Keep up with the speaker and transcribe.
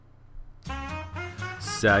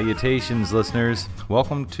Salutations, listeners.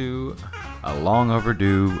 Welcome to a long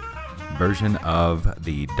overdue version of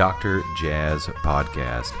the Dr. Jazz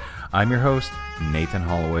podcast. I'm your host, Nathan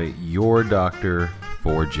Holloway, your doctor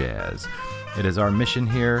for jazz. It is our mission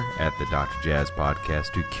here at the Dr. Jazz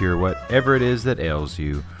podcast to cure whatever it is that ails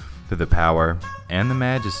you through the power and the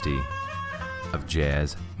majesty of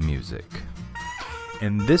jazz music.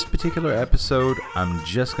 In this particular episode, I'm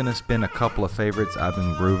just going to spin a couple of favorites I've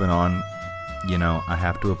been grooving on. You know, I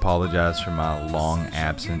have to apologize for my long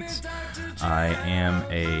absence. I am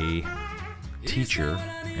a teacher,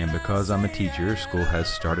 and because I'm a teacher, school has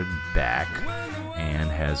started back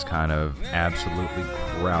and has kind of absolutely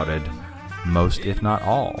crowded most, if not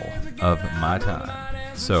all, of my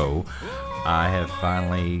time. So, I have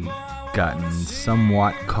finally gotten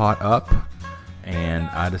somewhat caught up, and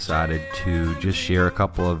I decided to just share a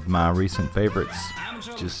couple of my recent favorites.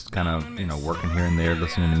 Just kind of, working here and there,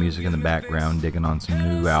 listening to music in the background, digging on some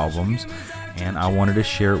new albums, and I wanted to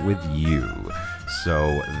share it with you.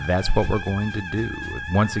 So that's what we're going to do.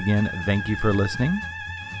 Once again, thank you for listening.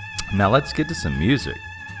 Now let's get to some music.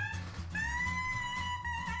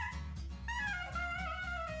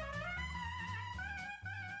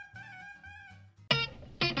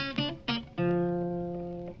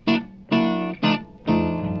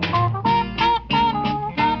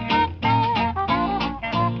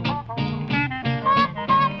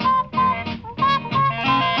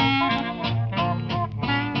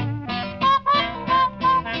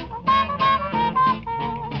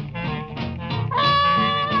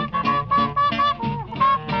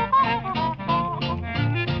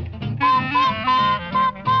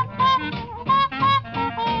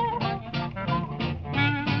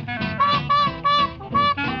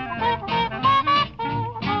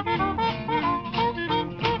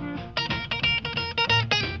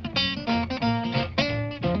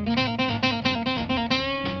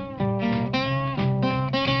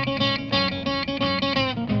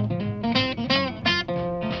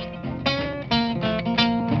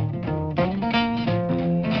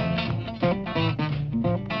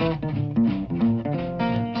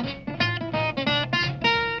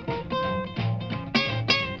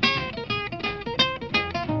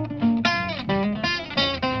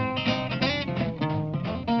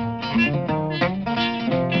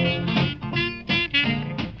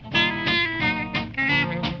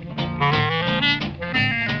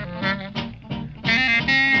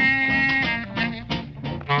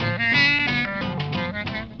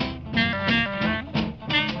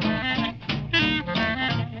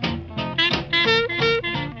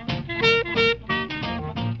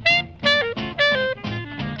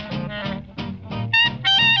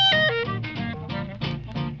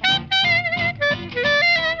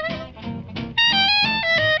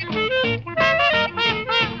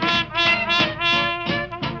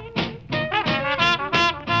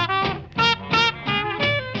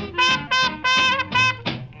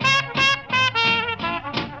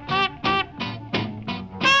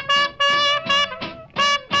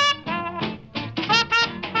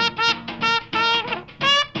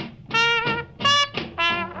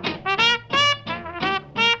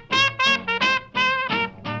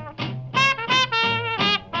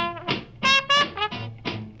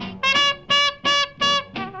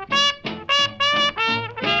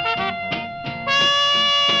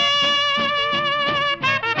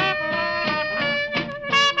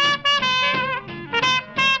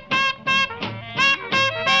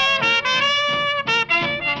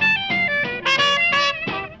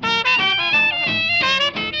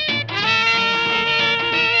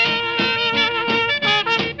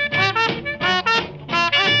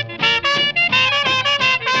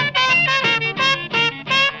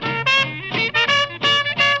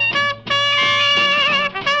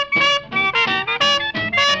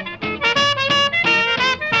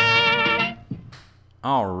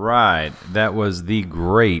 That was the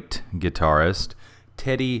great guitarist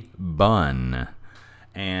Teddy Bunn,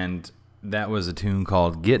 and that was a tune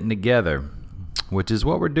called Getting Together, which is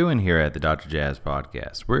what we're doing here at the Dr. Jazz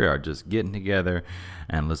podcast. We are just getting together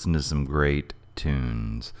and listening to some great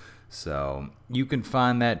tunes. So you can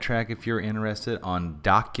find that track if you're interested on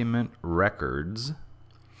Document Records.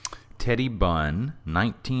 Teddy Bunn,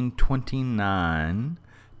 1929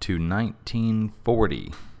 to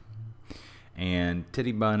 1940. And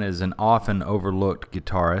Teddy Bunn is an often overlooked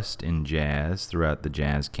guitarist in jazz throughout the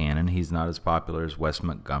jazz canon. He's not as popular as Wes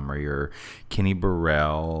Montgomery or Kenny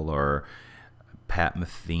Burrell or Pat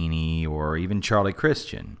Metheny or even Charlie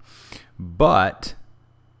Christian. But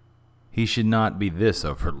he should not be this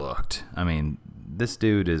overlooked. I mean, this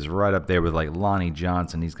dude is right up there with like Lonnie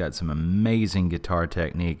Johnson. He's got some amazing guitar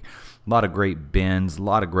technique, a lot of great bends, a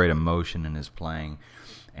lot of great emotion in his playing,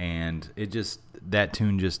 and that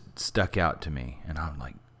tune just stuck out to me, and I'm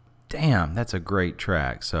like, damn, that's a great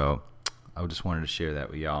track. So I just wanted to share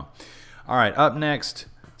that with y'all. All right, up next,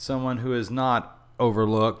 someone who is not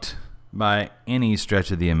overlooked by any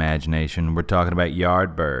stretch of the imagination. We're talking about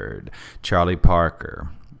Yardbird, Charlie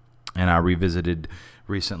Parker. And I revisited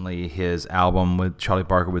recently his album with Charlie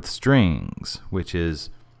Parker with Strings, which is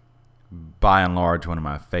by and large one of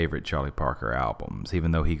my favorite Charlie Parker albums.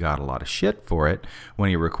 Even though he got a lot of shit for it when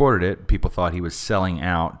he recorded it, people thought he was selling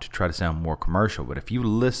out to try to sound more commercial. But if you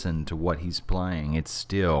listen to what he's playing, it's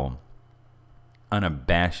still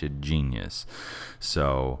unabashed genius.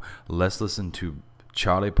 So let's listen to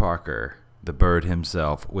Charlie Parker, the bird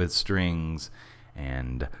himself, with Strings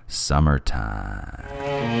and Summertime.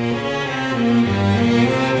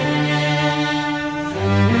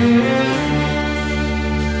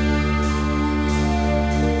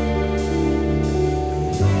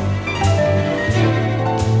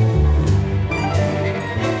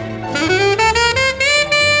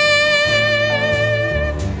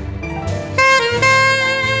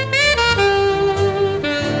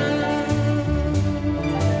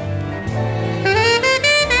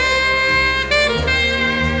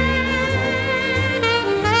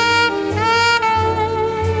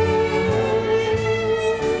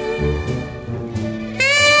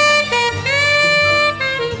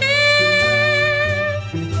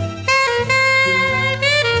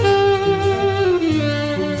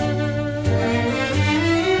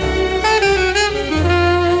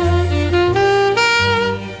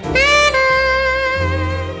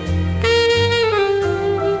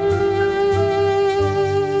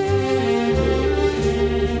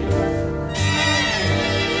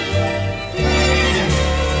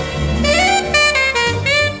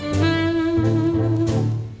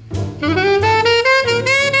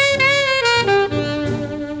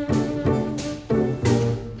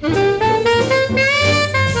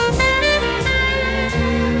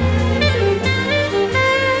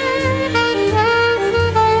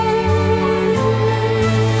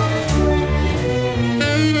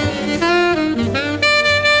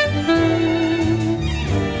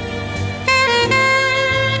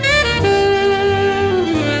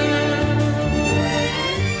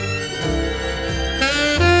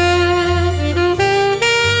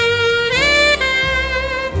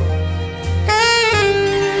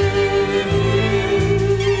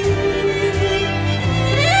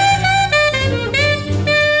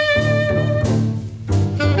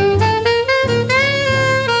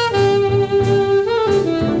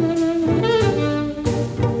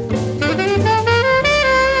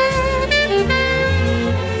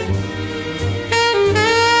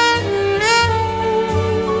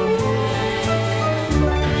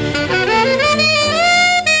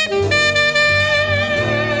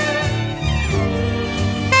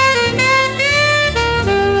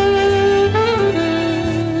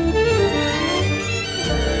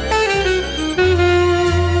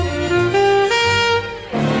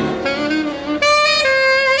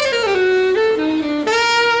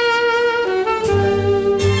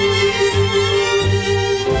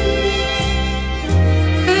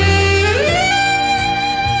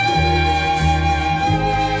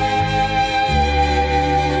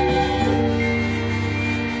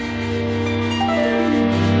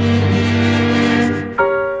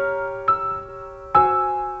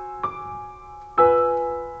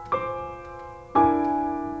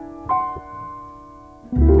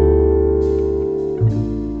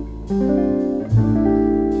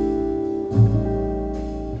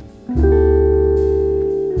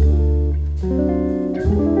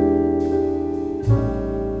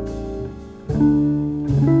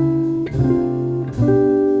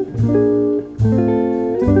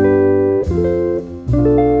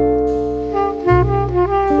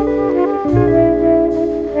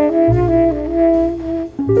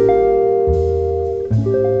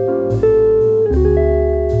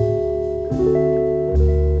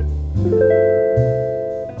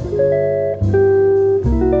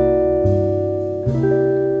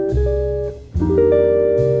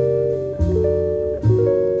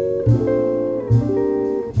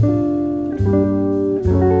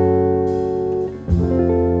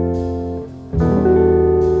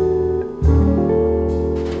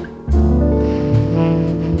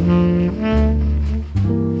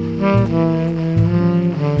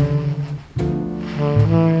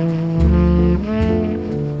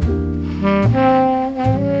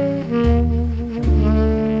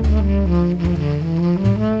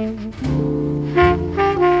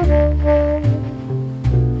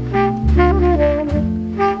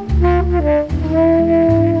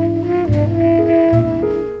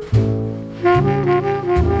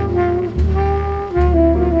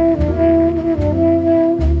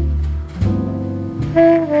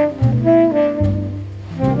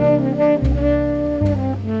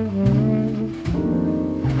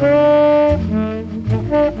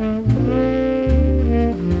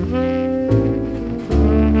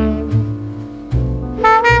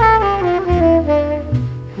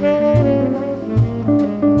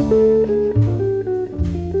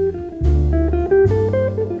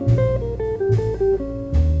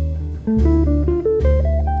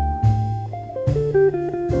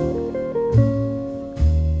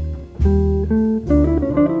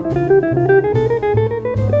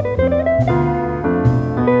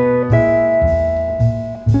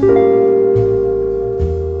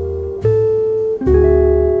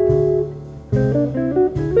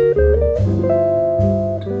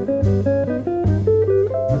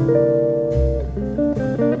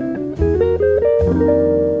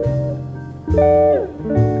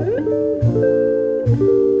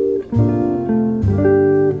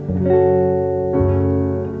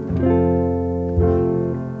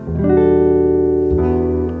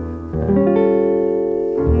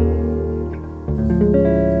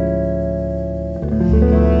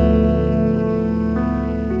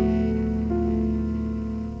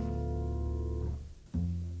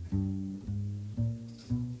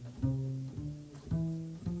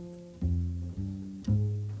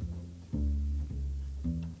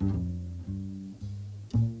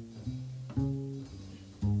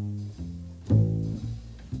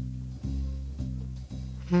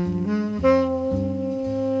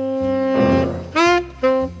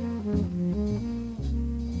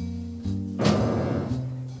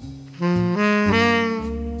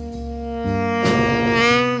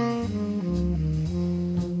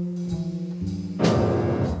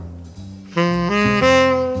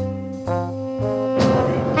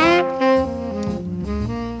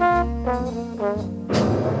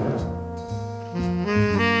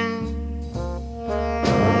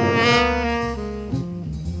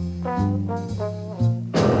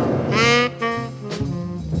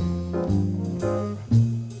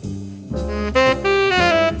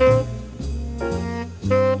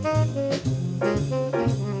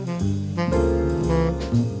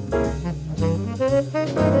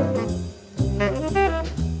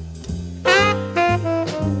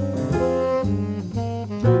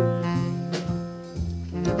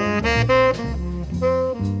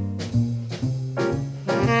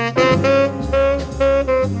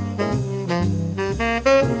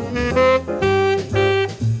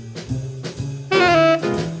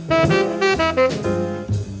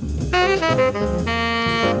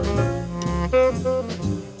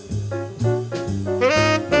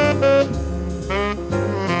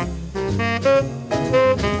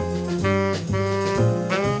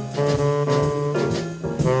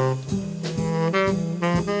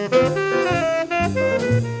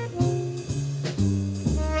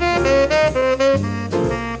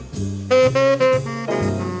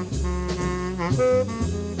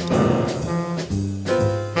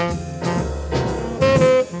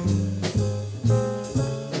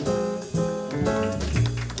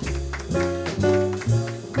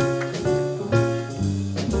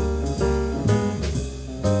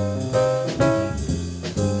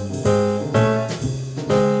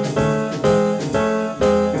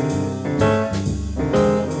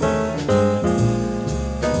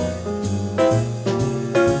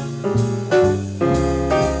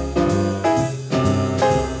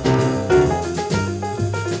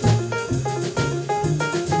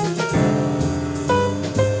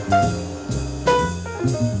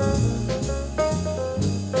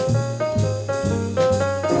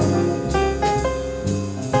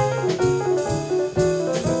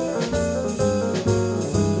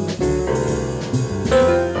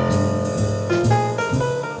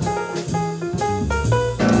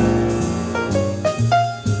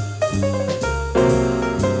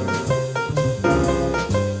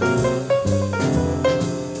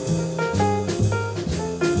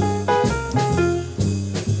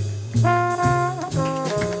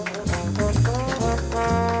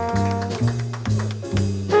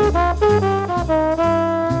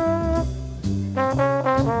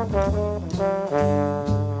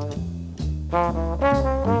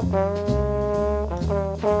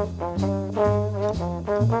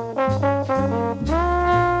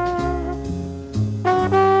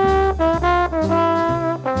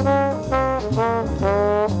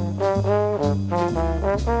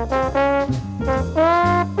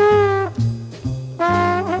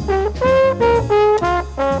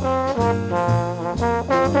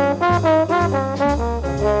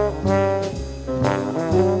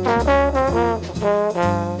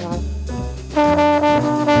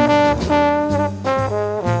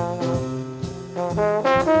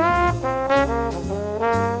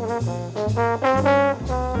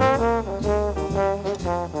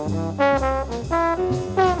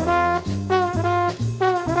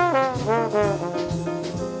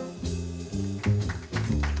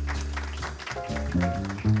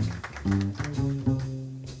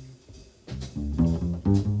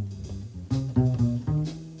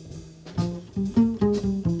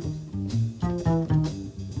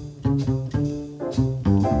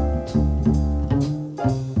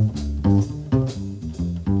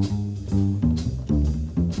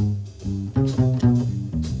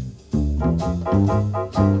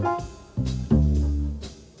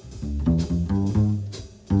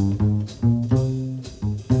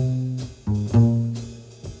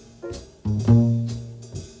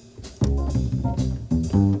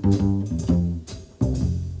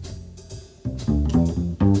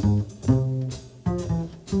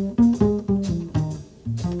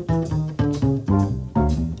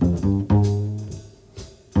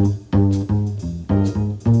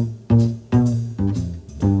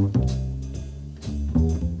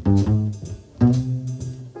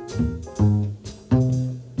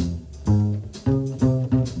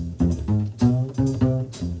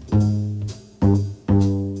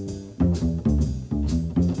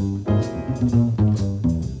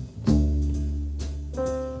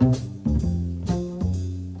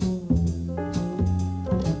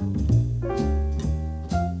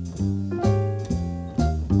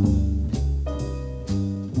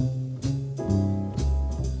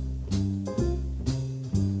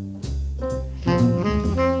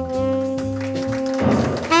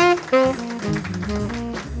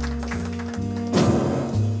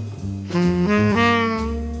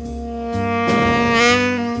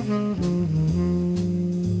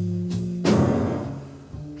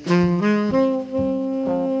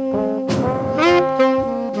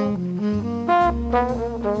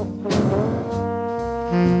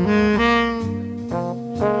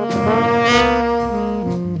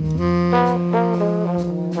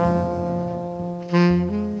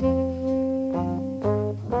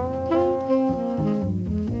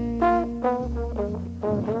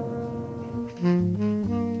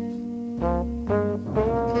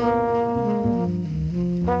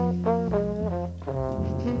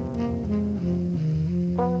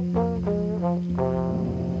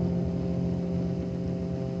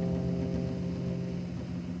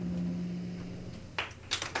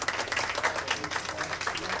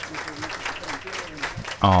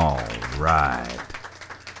 All right.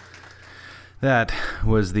 That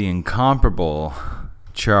was the incomparable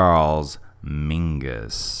Charles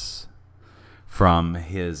Mingus from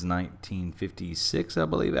his 1956, I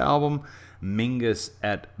believe, album, Mingus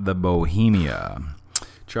at the Bohemia.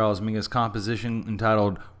 Charles Mingus' composition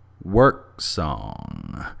entitled Work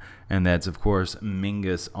Song. And that's, of course,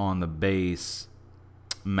 Mingus on the bass,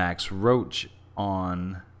 Max Roach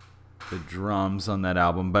on the drums on that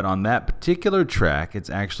album. But on that particular track, it's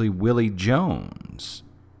actually Willie Jones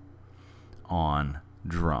on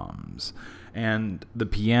drums. And the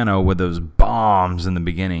piano with those bombs in the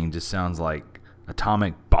beginning just sounds like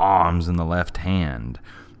atomic bombs in the left hand.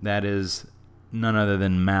 That is none other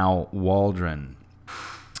than Mal Waldron.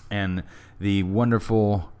 And the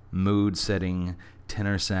wonderful mood-setting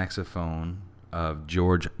tenor saxophone of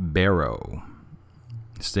George Barrow,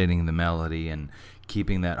 stating the melody and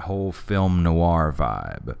keeping that whole film noir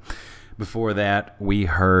vibe. Before that, we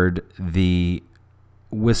heard the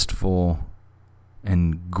wistful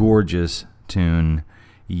and gorgeous tune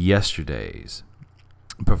Yesterdays,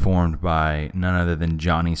 performed by none other than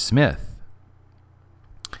Johnny Smith.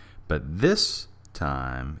 But this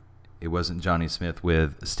time, it wasn't Johnny Smith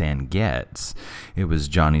with Stan Getz. It was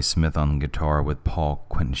Johnny Smith on guitar with Paul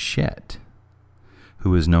Quinchette,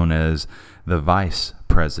 who is known as the vice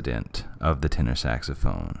president of the tenor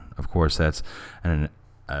saxophone. Of course, that's an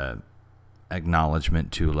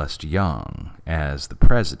acknowledgement to Lester Young as the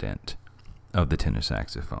president of the tenor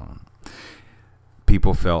saxophone.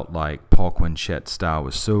 People felt like Paul Quinchette's style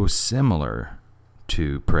was so similar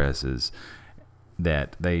to Prez's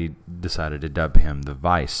that they decided to dub him the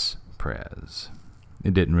Vice Prez.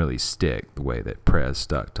 It didn't really stick the way that Prez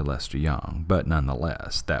stuck to Lester Young, but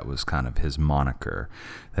nonetheless, that was kind of his moniker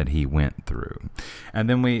that he went through. And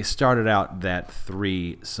then we started out that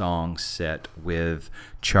 3-song set with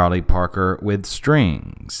Charlie Parker with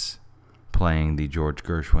strings, playing the George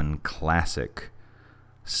Gershwin classic,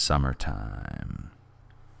 Summertime.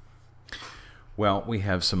 Well, we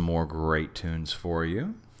have some more great tunes for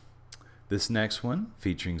you. This next one,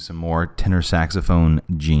 featuring some more tenor saxophone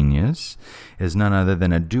genius, is none other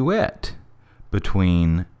than a duet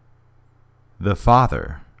between the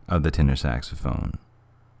father of the tenor saxophone,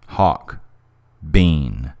 Hawk,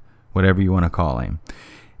 Bean, whatever you want to call him.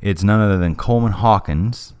 It's none other than Coleman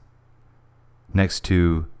Hawkins next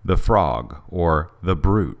to the frog, or the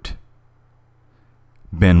brute,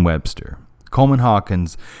 Ben Webster. Coleman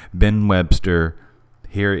Hawkins, Ben Webster.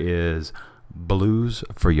 Here is Blues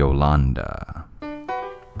for Yolanda.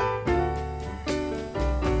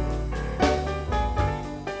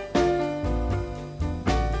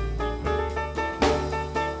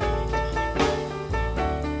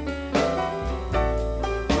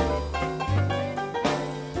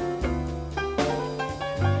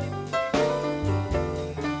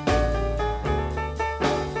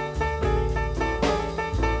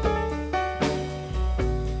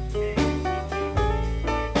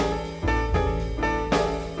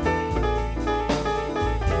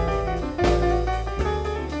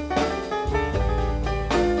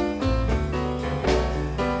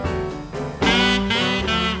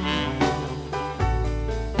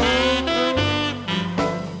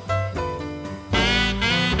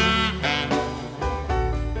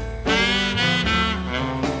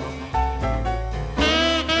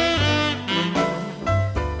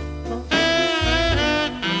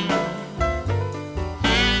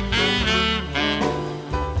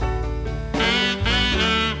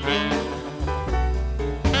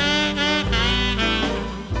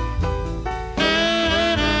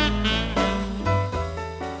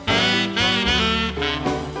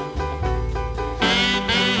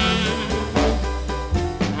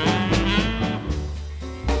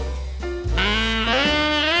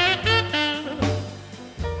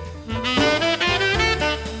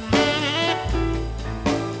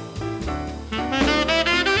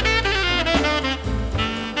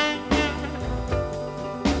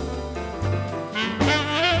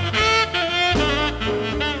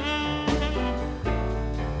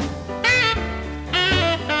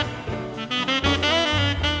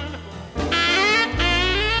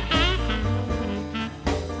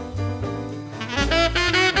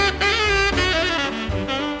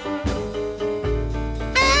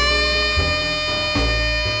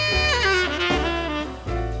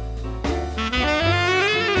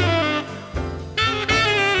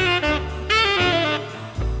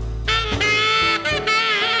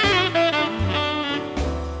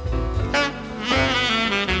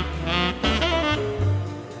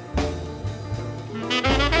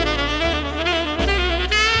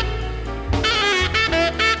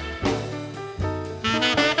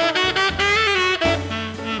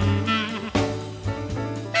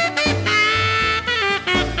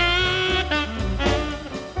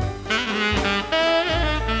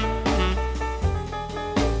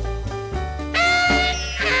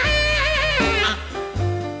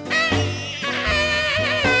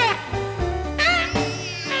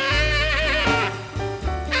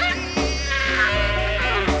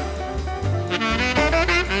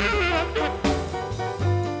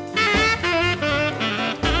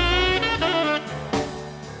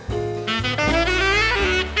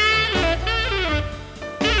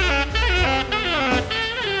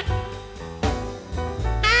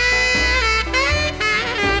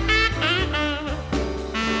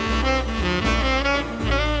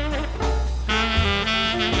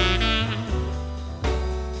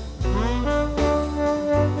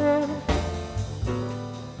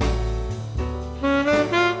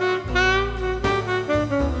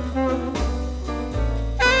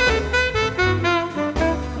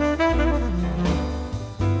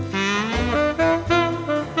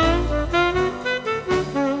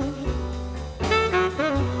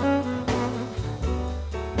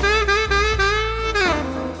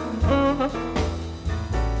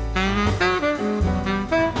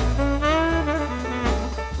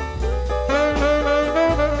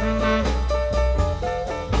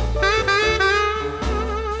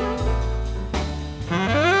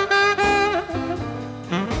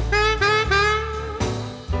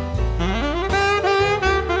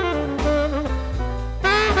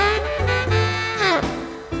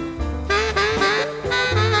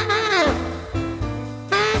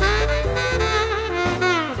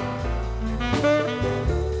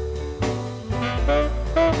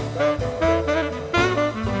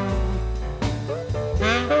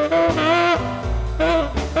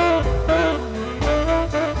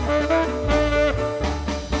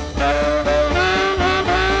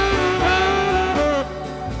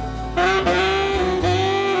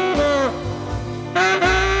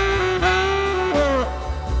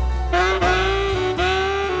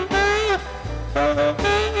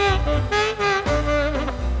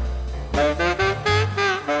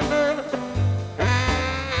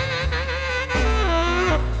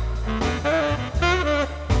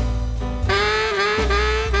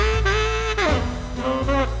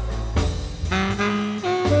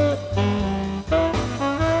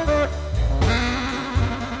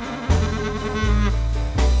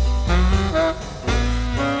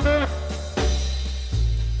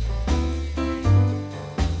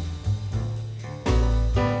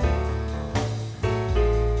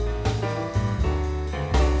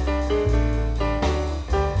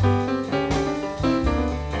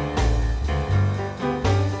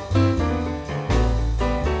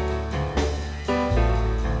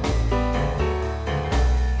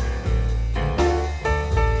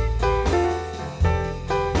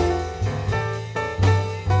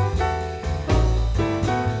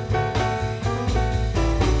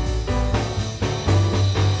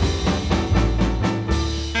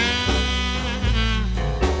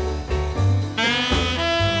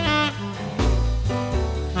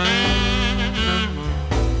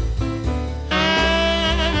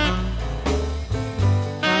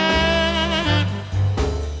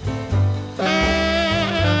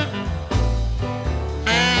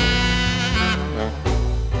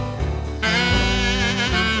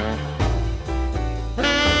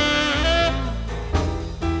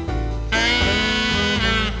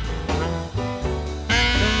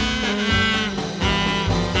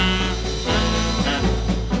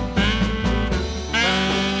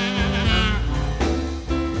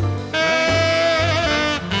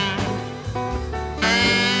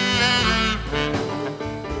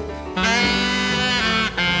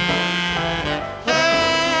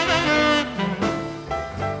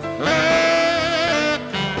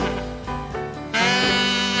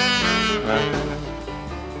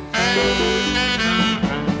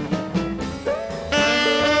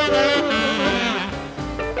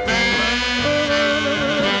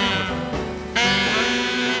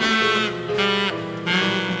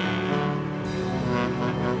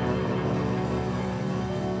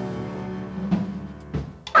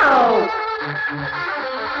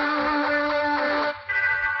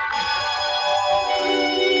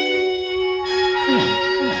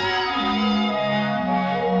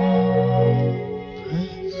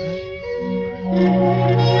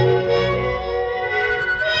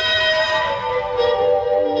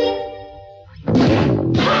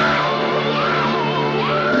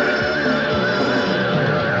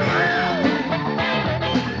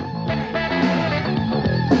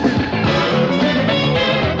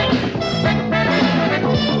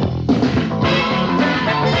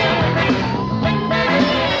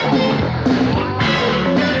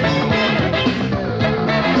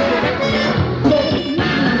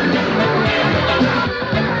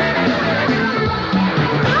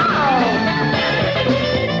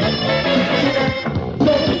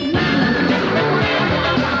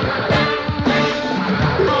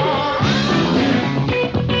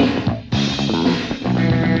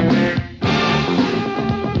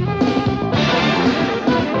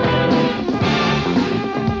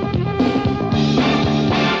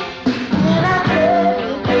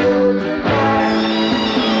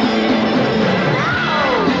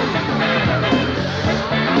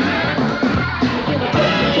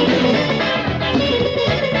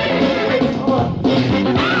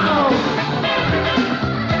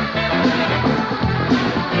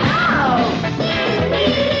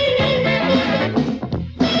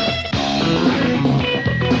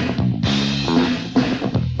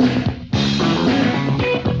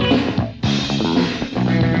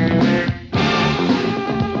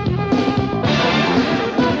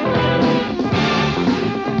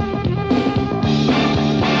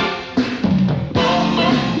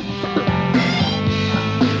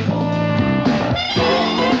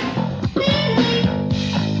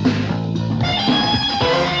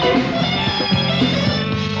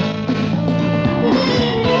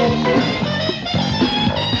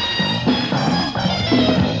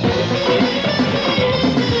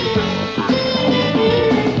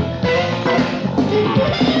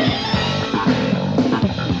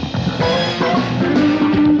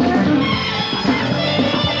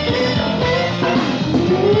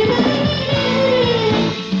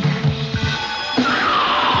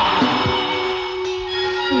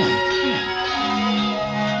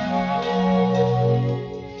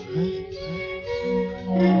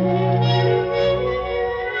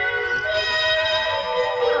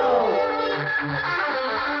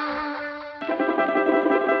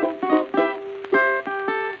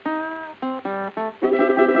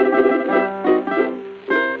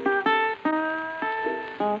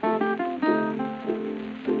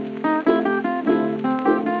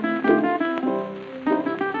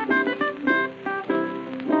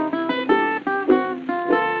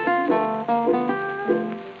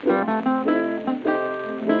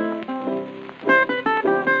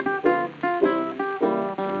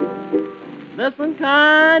 Listen,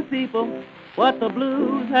 kind people, what the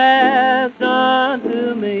blues has done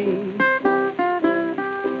to me.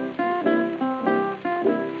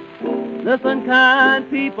 Listen, kind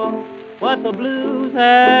people, what the blues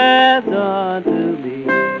has done to me.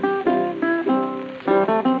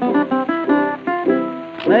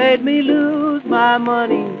 Made me lose my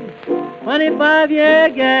money, 25-year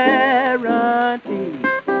guarantee.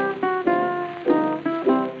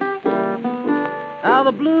 Now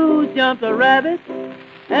the blues jumped a rabbit,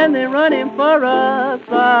 and they're running for a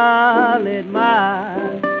solid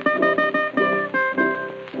mile.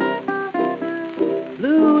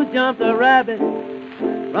 Blues jumped a rabbit,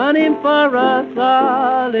 running for a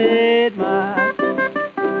solid mile.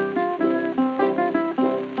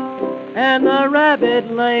 And the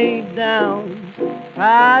rabbit laid down,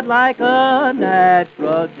 cried like a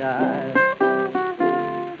natural child.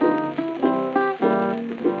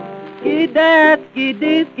 Ski-dat,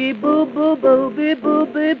 ski-dee, ski-boo-boo, booby,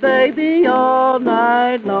 booby, baby, all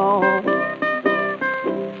night long.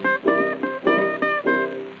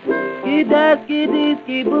 Ski-dat, ski-dee,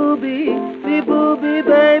 ski-booby, ski-booby,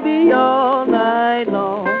 baby, all night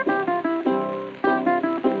long.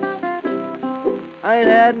 I ain't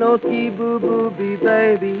had no ski-boo-booby,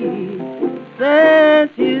 baby,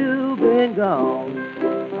 since you've been gone.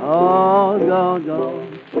 Oh, gone, gone.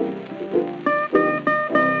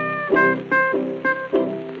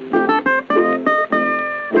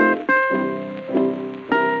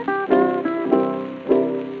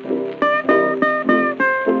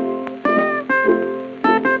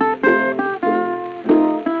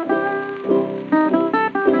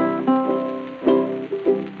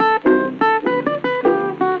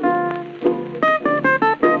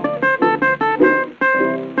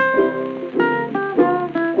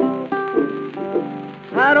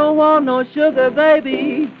 I don't want no sugar,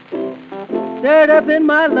 baby, stirred up in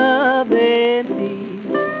my loving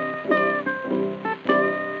tea.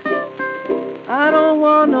 I don't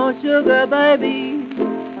want no sugar, baby,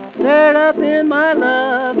 stirred up in my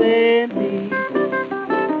loving tea.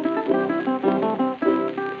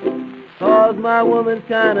 'Cause my woman's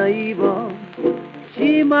kinda evil,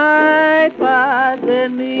 she might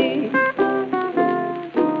poison me.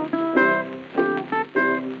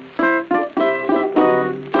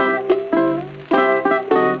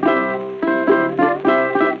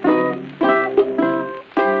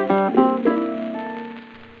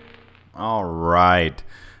 All right.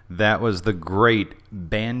 That was the great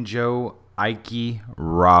Banjo Ike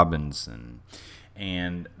Robinson.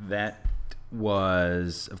 And that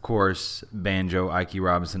was, of course, Banjo Ike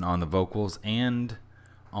Robinson on the vocals and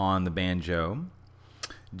on the banjo,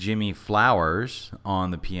 Jimmy Flowers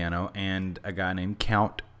on the piano, and a guy named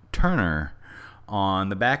Count Turner on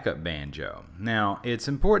the backup banjo. Now, it's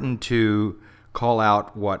important to call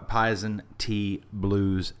out what Paisan T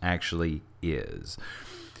Blues actually is.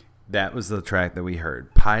 That was the track that we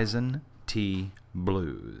heard, Paisan T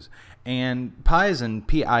Blues. And Paisan,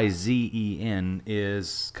 P-I-Z-E-N,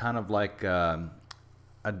 is kind of like a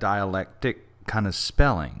dialectic kind of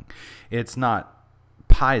spelling. It's not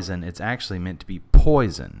Paisan, it's actually meant to be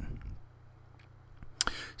poison.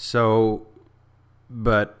 So,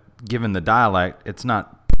 but given the dialect, it's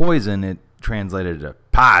not poison, it translated to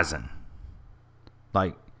Paisan.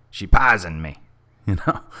 Like, she poisoned me, you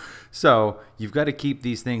know? So you've got to keep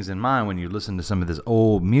these things in mind when you listen to some of this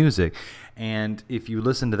old music. And if you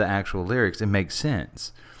listen to the actual lyrics, it makes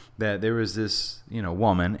sense that there was this,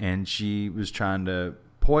 woman, and she was trying to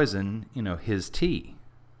poison, his tea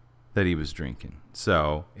that he was drinking.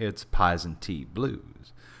 So it's Paisan Tea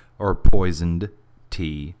Blues, or Poisoned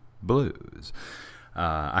Tea Blues.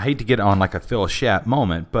 I hate to get on like a Phil Schaap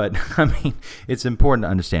moment, but I mean, it's important to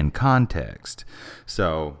understand context.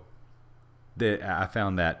 So I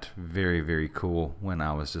found that very, very cool when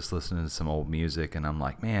I was just listening to some old music, and I'm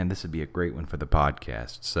like, man, this would be a great one for the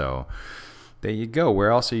podcast. So there you go.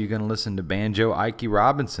 Where else are you going to listen to Banjo Ike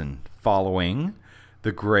Robinson following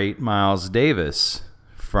the great Miles Davis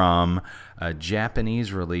from a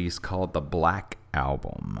Japanese release called the Black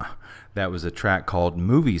Album? That was a track called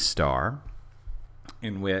Movie Star,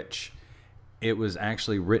 in which it was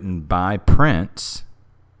actually written by Prince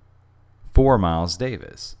for Miles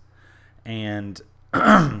Davis. And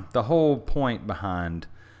the whole point behind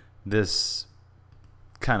this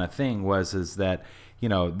kind of thing is that,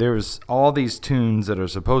 there's all these tunes that are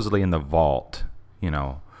supposedly in the vault,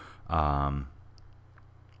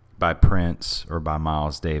 by Prince or by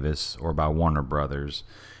Miles Davis or by Warner Brothers.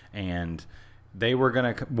 And,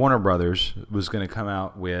 Warner Brothers was gonna come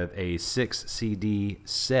out with a 6 CD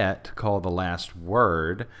set called The Last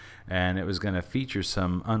Word, and it was gonna feature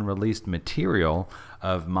some unreleased material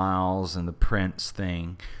of Miles and the Prince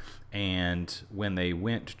thing. And when they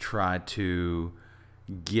went to try to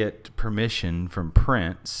get permission from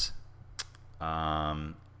Prince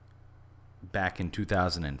back in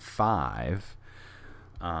 2005,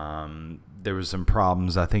 there was some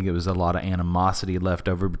problems. I think it was a lot of animosity left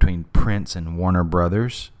over between Prince and Warner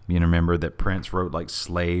Brothers. You know, remember that Prince wrote like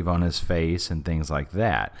slave on his face and things like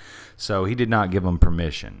that. So he did not give them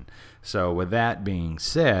permission. So with that being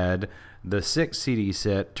said, the 6 CD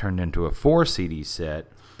set turned into a 4 CD set,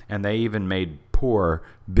 and they even made poor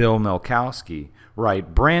Bill Milkowski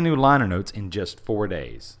write brand new liner notes in just 4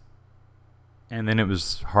 days. And then it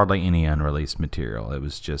was hardly any unreleased material. It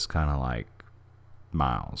was just kind of like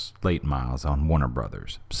late Miles on Warner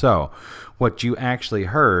Brothers. So what you actually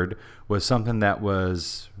heard was something that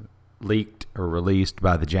was leaked or released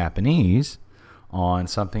by the Japanese on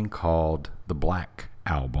something called the Black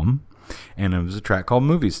Album, and it was a track called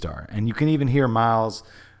Movie Star. And you can even hear Miles,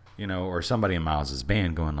 or somebody in Miles's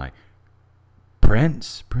band going like,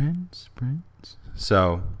 Prince, Prince, Prince.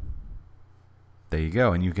 So there you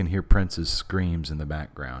go, and you can hear Prince's screams in the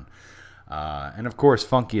background. And of course,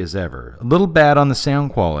 funky as ever. A little bad on the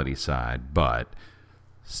sound quality side, but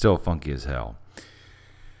still funky as hell.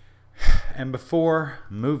 And before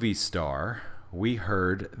Movie Star, we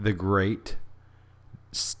heard the great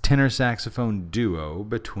tenor saxophone duo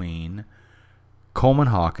between Coleman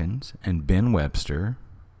Hawkins and Ben Webster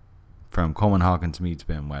from Coleman Hawkins Meets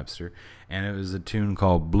Ben Webster. And it was a tune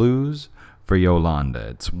called Blues for Yolanda.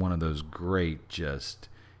 It's one of those great, just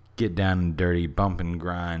get down and dirty, bump and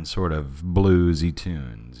grind sort of bluesy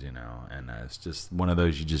tunes, and it's just one of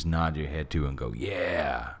those you just nod your head to and go,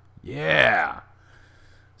 yeah, yeah.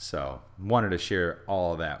 So wanted to share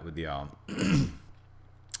all of that with y'all.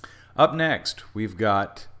 Up next, we've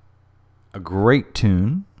got a great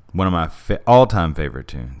tune, one of my all-time favorite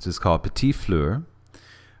tunes. It's called Petit Fleur,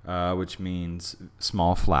 which means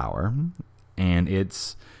small flower, and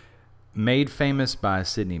it's made famous by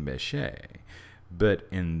Sidney Bechet. But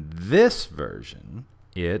in this version,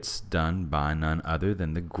 it's done by none other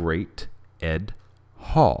than the great Ed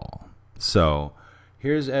Hall. So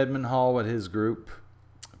here's Edmund Hall with his group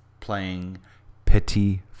playing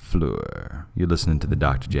Petit Fleur. You're listening to the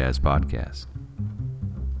Dr. Jazz Podcast.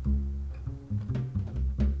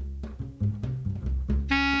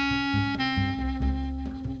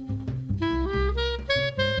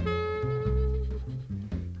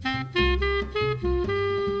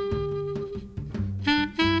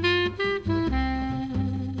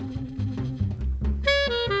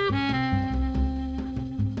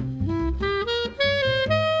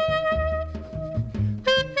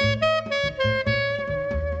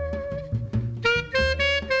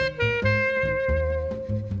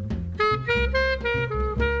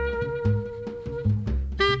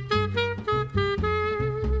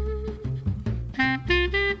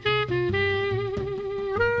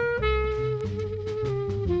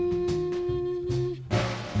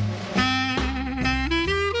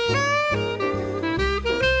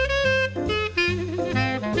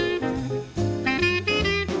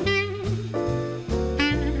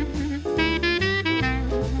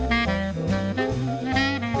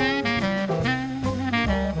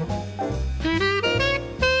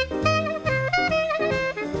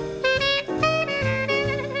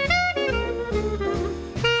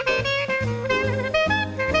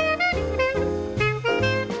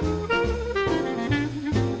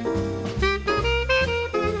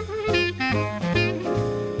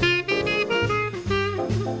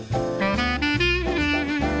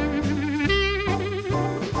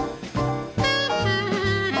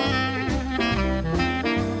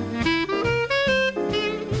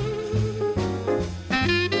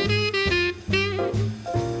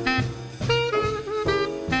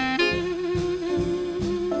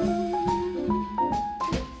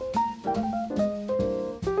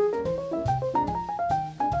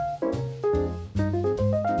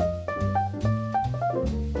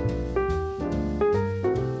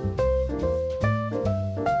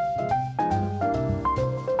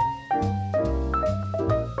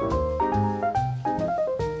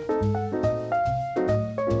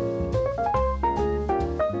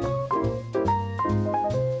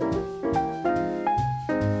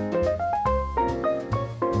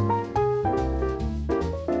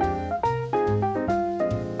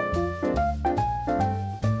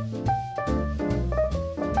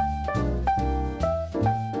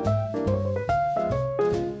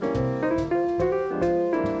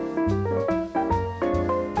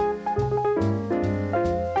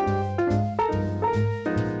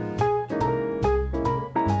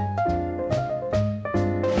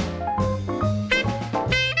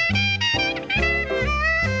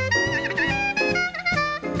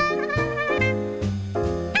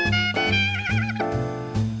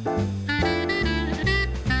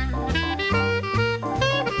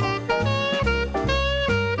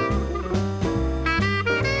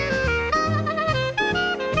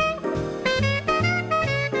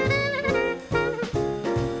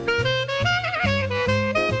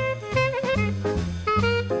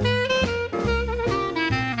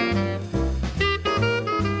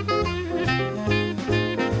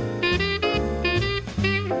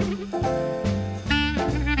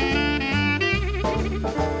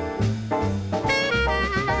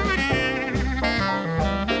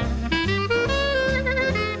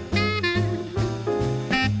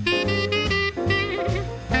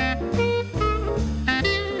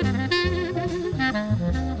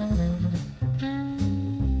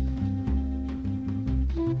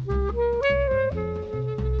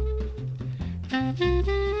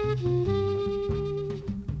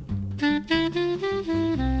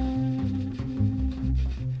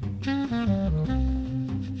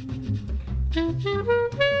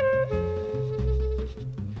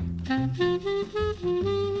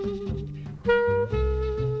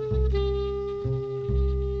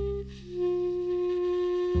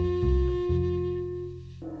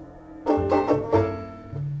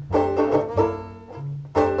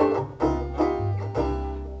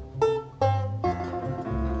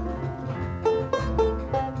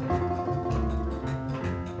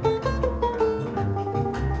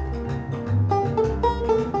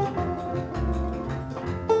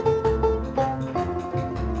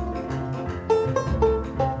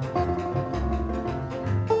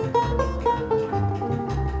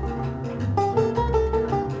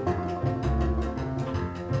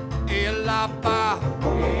 là-bas,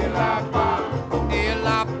 et là-bas, et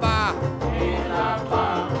là-bas, et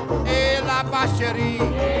là-bas, et là-bas chérie,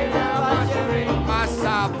 ma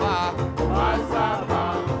ça va,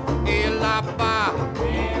 et là-bas,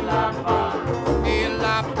 et là-bas, et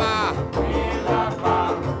là-bas,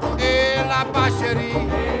 et là-bas chérie,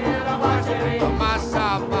 ma ça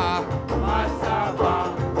va.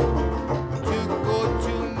 Tu go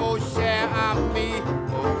to mon cher ami,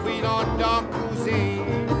 oui dans ta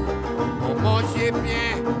cousine. Pour manger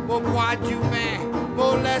bien, pour boire du vin,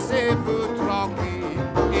 pour laisser vous tranquille.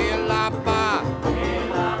 Et là-bas, et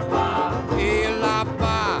là-bas, et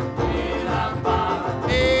là-bas, et là-bas,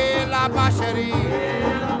 et là-bas chérie,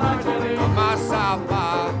 ma ça va.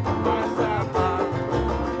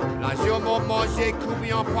 Là je m'en manger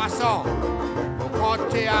combien poisson, pour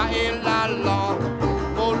compter à et la langue.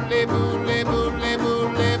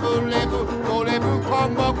 Voulez-vous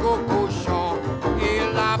comme un cocochon. Et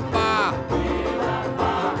là-bas, et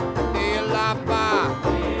là-bas, et là-bas,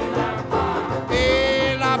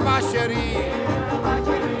 et là-bas chérie,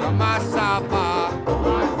 comment ça va?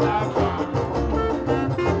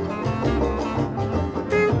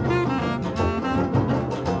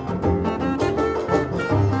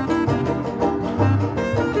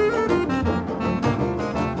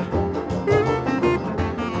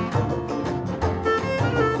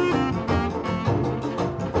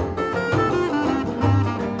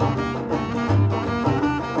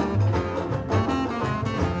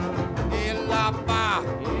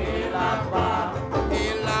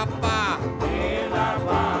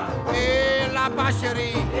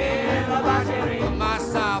 Chérie, ma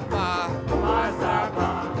ça va.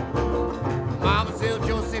 Mademoiselle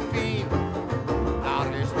Joséphine, la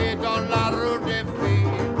restée dans la rue des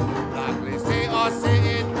filles, la glissée assez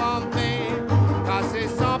est tombée, cassée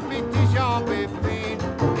sans petit jambe fine.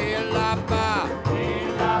 Et là-bas, et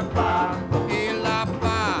là-bas, et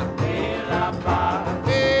là-bas, et là-bas,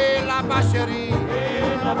 et là-bas chérie,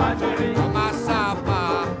 ma ça va.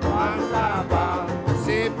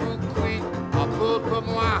 C'est vous cuit un peu pour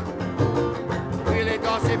moi. Les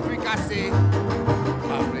dents c'est fricassé.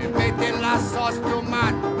 Après mettez la sauce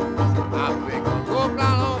tomate. Avec un gros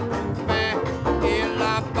blanc pain. Et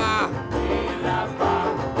là-bas, et là-bas,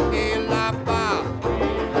 et là-bas,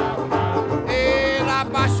 et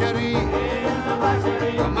là-bas chérie,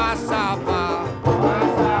 comment ça va?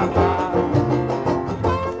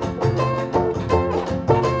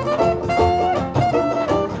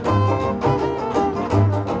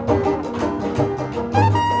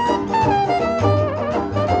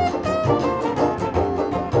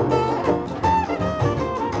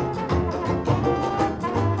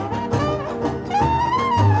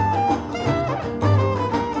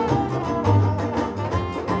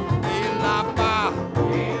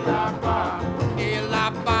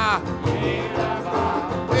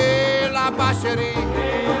 Chérie,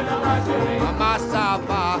 comment ça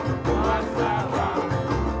va?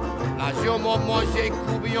 Là, je m'en manger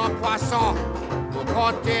combien de poisson pour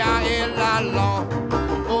compter à et la langue.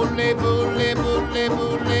 Voulez-vous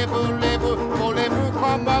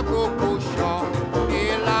comme un cocochon.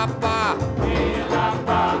 Et là-bas, et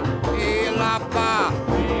là-bas, et là-bas,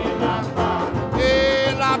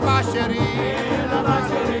 et là-bas chérie,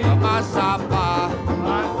 comment ça va?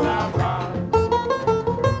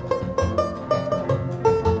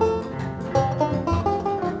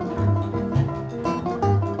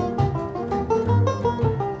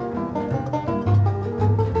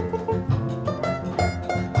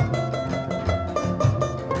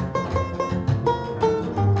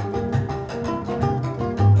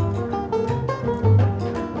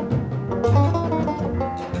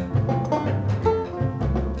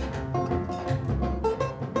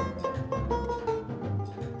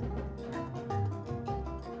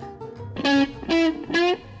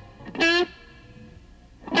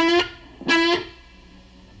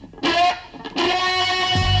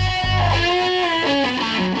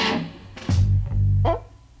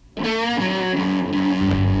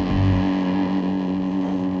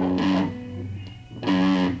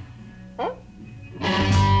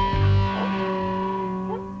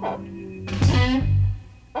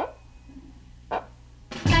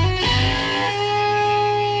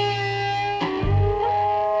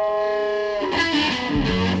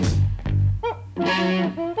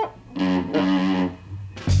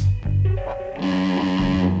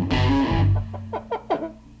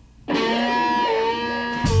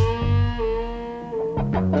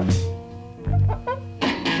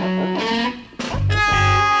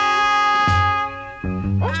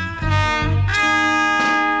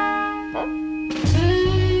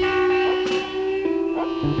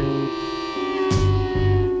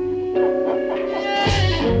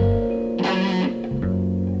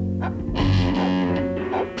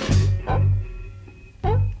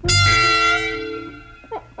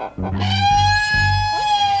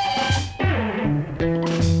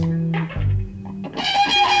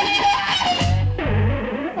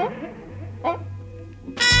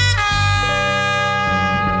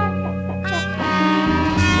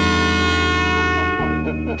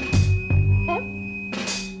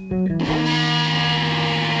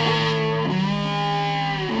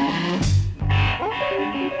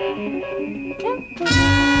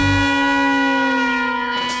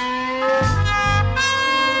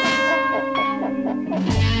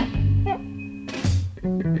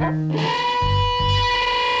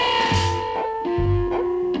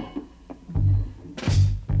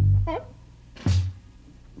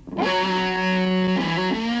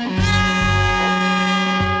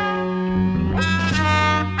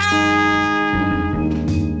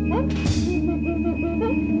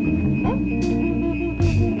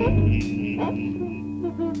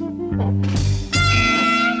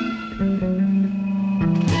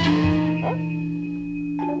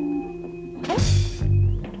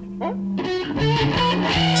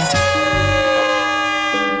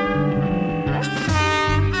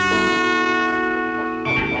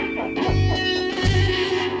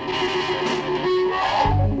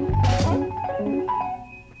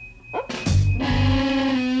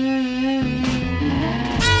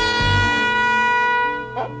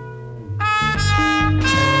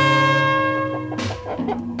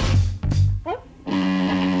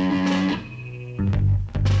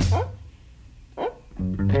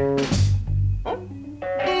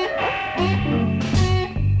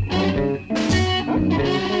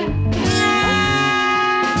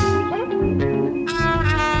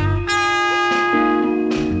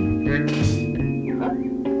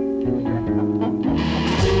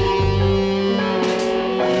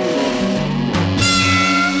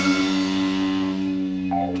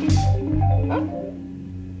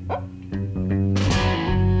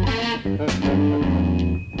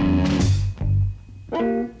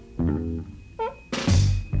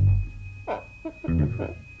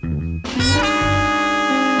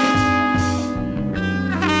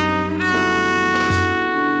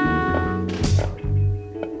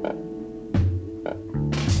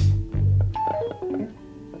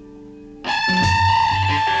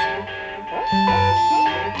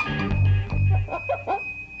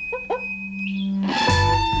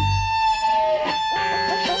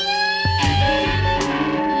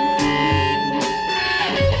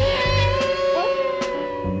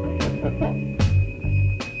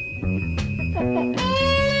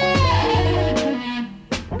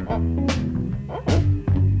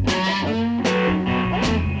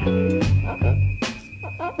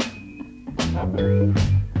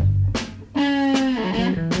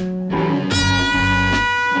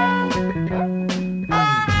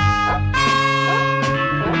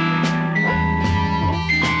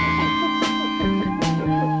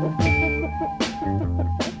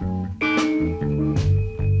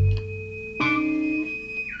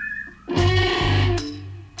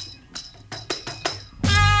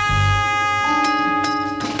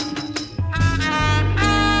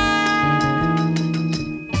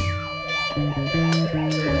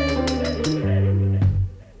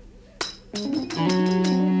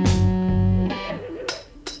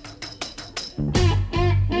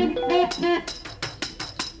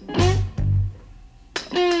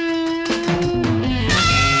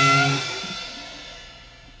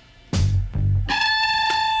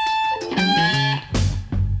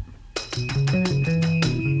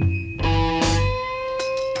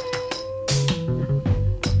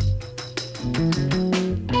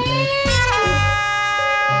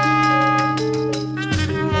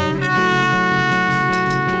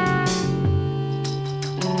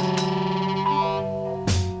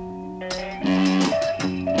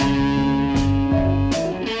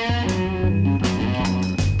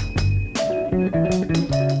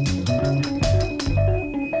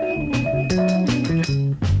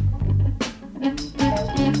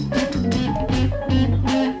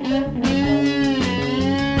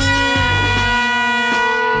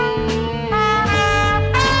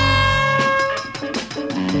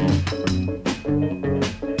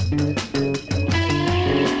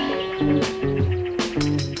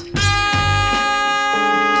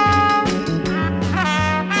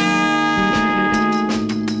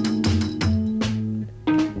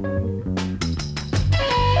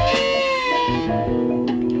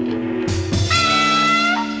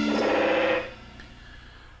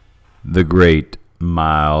 The great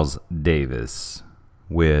Miles Davis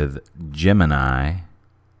with Gemini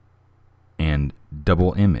and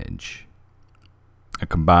Double Image, a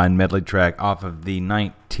combined medley track off of the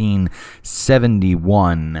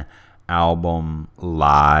 1971 album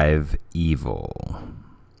Live Evil.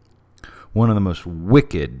 One of the most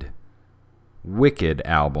wicked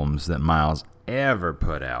albums that Miles ever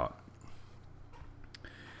put out.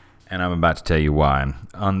 And I'm about to tell you why.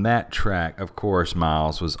 On that track, of course,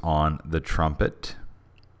 Miles was on the trumpet.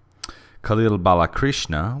 Khalil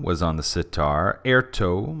Balakrishna was on the sitar.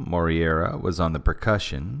 Erto Moriera was on the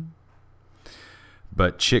percussion.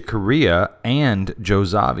 But Chick Corea and Joe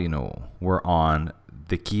Zavino were on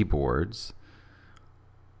the keyboards.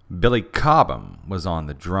 Billy Cobham was on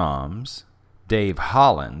the drums. Dave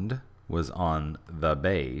Holland was on the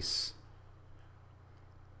bass.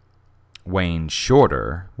 Wayne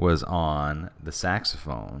Shorter was on the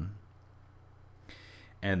saxophone.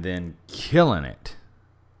 And then killing it,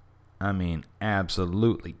 I mean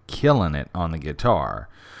absolutely killing it on the guitar,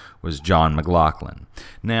 was John McLaughlin.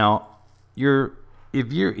 Now,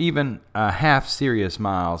 if you're even a half serious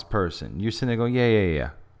Miles person, you're sitting there going,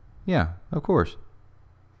 yeah, of course.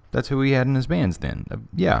 That's who he had in his bands then.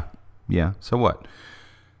 Yeah, so what?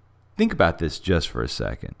 Think about this just for a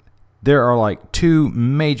second. There are like two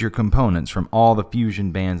major components from all the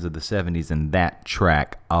fusion bands of the 70s in that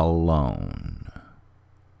track alone.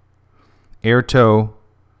 Erto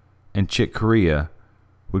and Chick Corea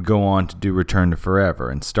would go on to do Return to Forever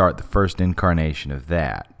and start the first incarnation of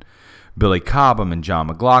that. Billy Cobham and John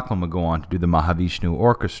McLaughlin would go on to do the Mahavishnu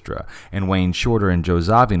Orchestra, and Wayne Shorter and Joe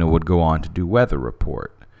Zavino would go on to do Weather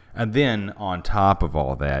Report. And then on top of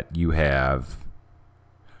all that, you have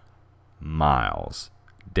Miles,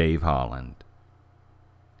 Dave Holland,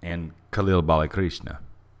 and Khalil Balakrishna.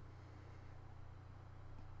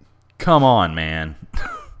 Come on, man.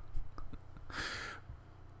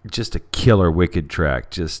 Just a killer wicked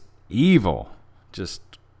track. Just evil. Just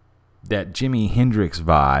that Jimi Hendrix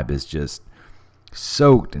vibe is just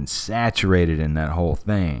soaked and saturated in that whole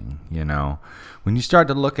thing, you know. When you start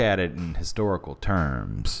to look at it in historical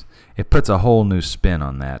terms, it puts a whole new spin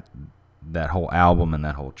on that whole album and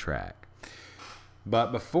that whole track.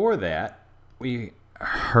 But before that, we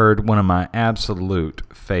heard one of my absolute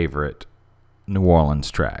favorite New Orleans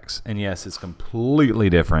tracks. And yes, it's completely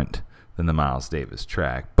different than the Miles Davis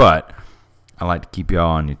track, but I like to keep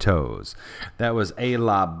y'all on your toes. That was A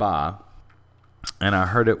La Ba, and I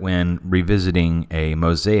heard it when revisiting a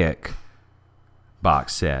Mosaic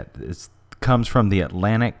box set. It comes from the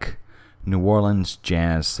Atlantic New Orleans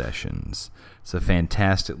Jazz Sessions. It's a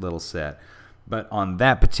fantastic little set. But on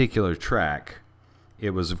that particular track,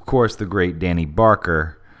 it was, of course, the great Danny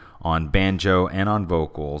Barker on banjo and on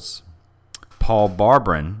vocals, Paul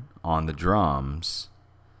Barbron on the drums,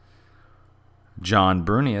 John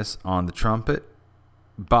Brunius on the trumpet,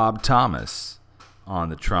 Bob Thomas on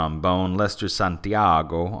the trombone, Lester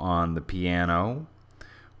Santiago on the piano,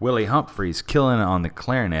 Willie Humphreys killing it on the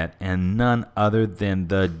clarinet, and none other than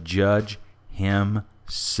the judge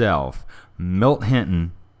himself, Milt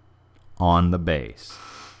Hinton, on the bass.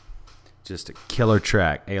 Just a killer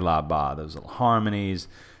track, A La Ba. Those little harmonies,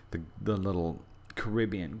 the little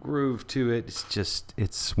Caribbean groove to it.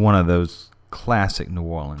 It's one of those classic New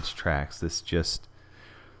Orleans tracks. It's just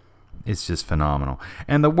phenomenal.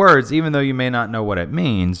 And the words, even though you may not know what it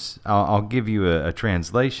means, I'll give you a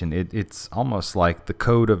translation. It's almost like the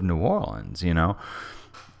code of New Orleans, you know.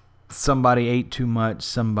 Somebody ate too much,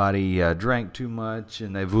 somebody drank too much,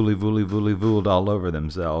 and they vooled all over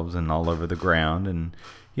themselves and all over the ground, and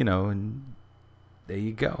you know, and there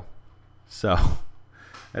you go. So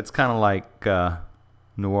that's kind of like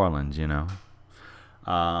New Orleans, you know.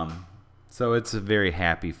 So it's a very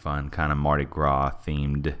happy, fun, kind of Mardi Gras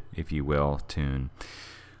themed, if you will, tune.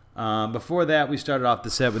 Before that, we started off the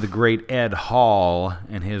set with the great Ed Hall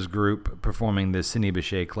and his group performing the Sidney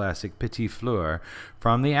Bechet classic Petit Fleur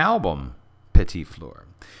from the album Petit Fleur.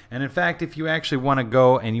 And in fact, if you actually want to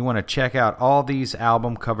go and you want to check out all these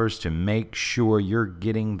album covers to make sure you're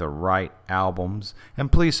getting the right albums,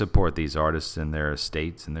 and please support these artists and their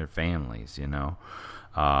estates and their families, you know.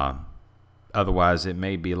 Otherwise, it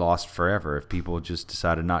may be lost forever if people just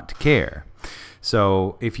decided not to care.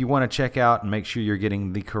 So if you want to check out and make sure you're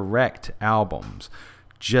getting the correct albums,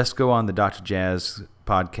 just go on the Dr. Jazz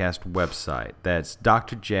podcast website. That's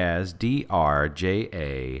Dr. Jazz,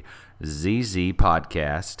 DRJAZZ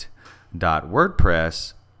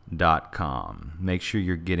podcast.wordpress.com. Make sure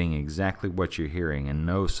you're getting exactly what you're hearing and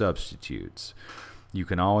no substitutes. You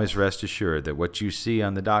can always rest assured that what you see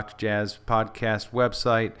on the Dr. Jazz podcast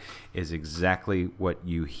website is exactly what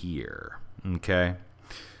you hear. Okay?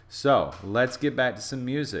 So, let's get back to some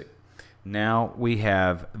music. Now we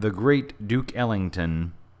have the great Duke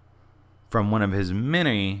Ellington from one of his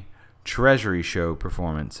many Treasury Show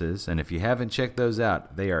performances, and if you haven't checked those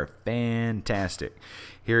out, they are fantastic.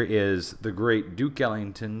 Here is the great Duke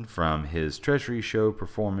Ellington from his Treasury Show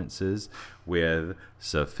performances with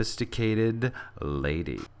Sophisticated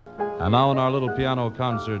Lady. And now in our little piano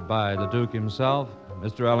concert by the Duke himself,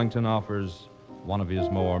 Mr. Ellington offers one of his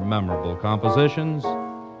more memorable compositions,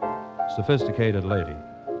 Sophisticated Lady.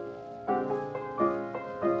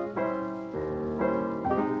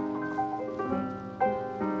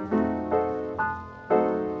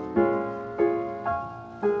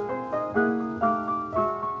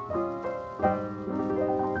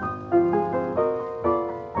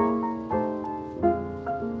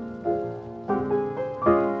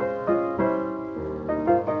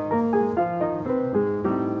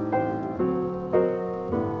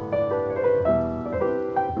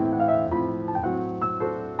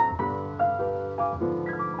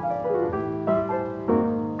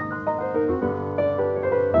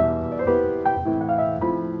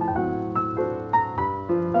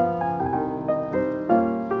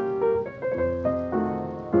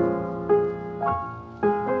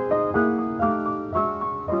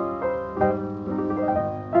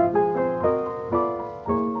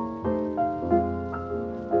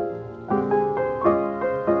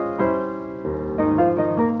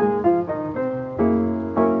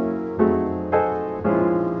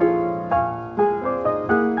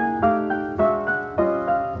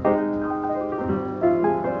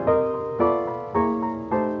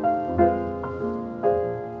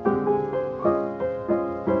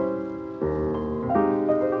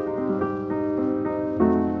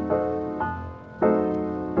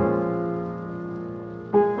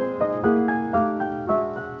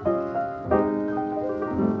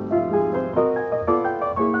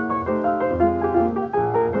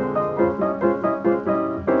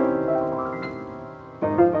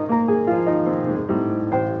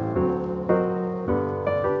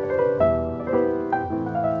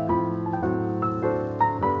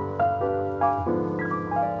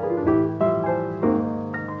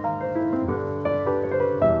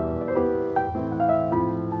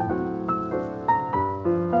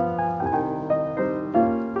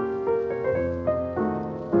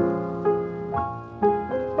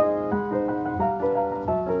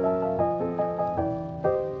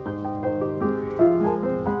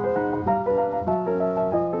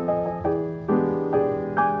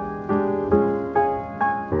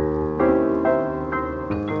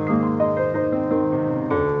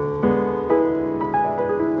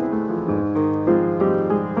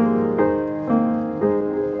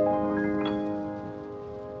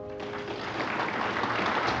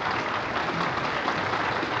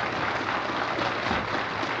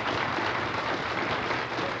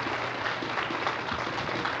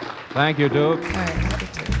 Thank you, Duke. All right, I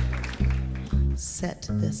get to set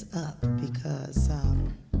this up because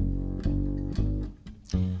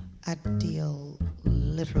I deal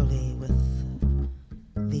literally with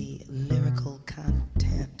the lyrical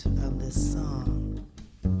content of this song.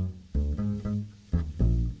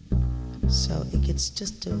 So it gets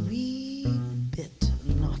just a wee bit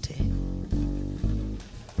naughty.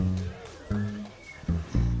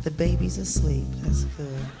 The baby's asleep, that's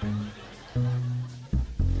good.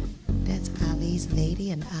 That's Ali's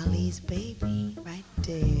lady and Ali's baby right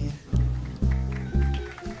there.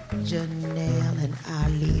 Janelle and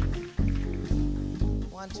Ali.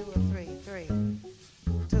 1, 2, or 3. 3,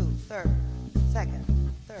 2, third, second,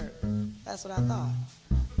 third. That's what I thought.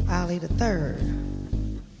 Ali the third.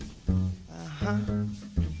 Uh-huh.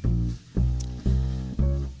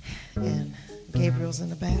 And Gabriel's in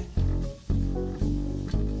the back.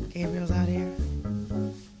 Gabriel's out here.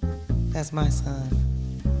 That's my son.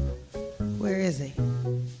 Where is he?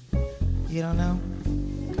 You don't know?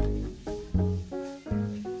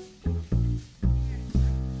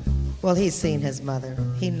 Well, he's seen his mother.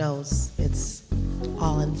 He knows it's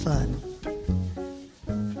all in fun.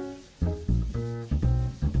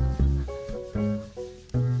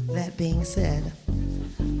 That being said,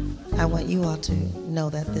 I want you all to know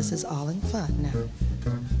that this is all in fun now.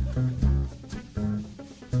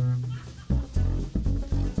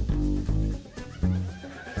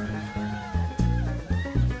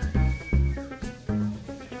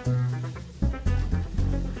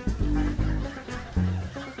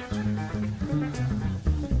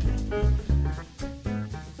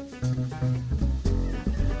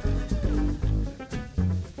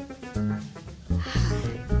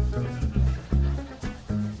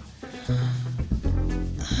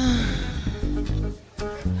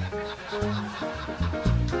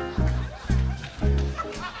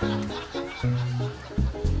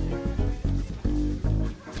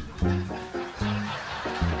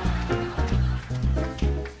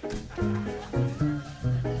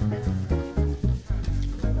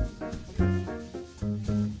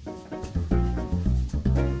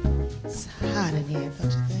 here,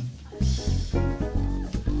 don't you think?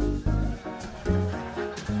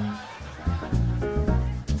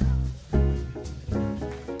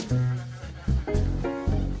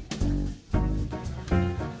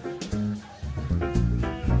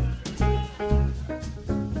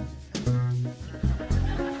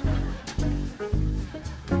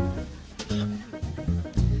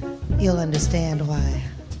 You'll understand why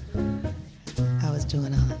I was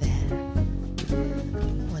doing all of that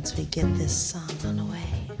once we get this song on the way.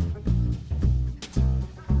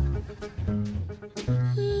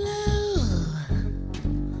 Love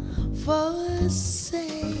for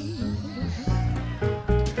sale,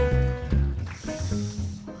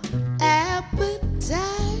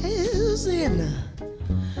 appetizing,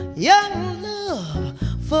 young love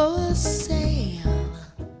for sale.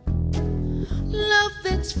 Love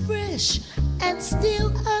that's fresh and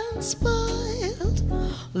still unspoiled.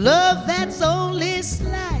 Love that's only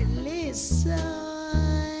slightly soiled.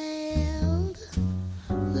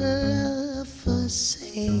 Love for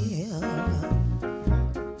sale.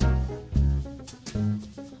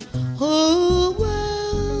 Who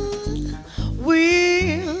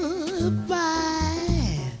will buy?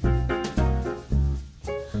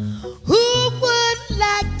 Who would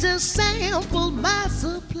like to sample my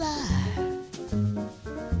supply?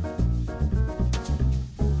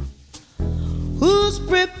 Who's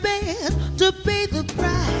prepared to pay the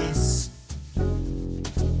price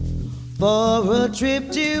for a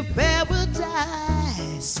trip to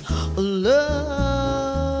paradise?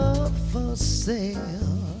 Love for sale.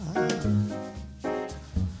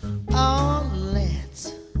 Oh,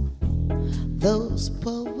 let those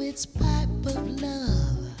poets pipe of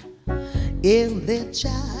love in their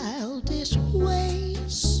childish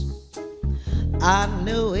ways. I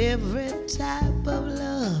know every type of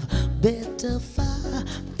love better far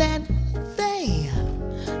than they.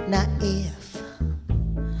 Now if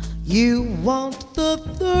you want the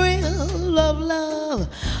thrill of love,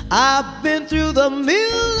 I've been through the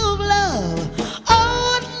mill of love.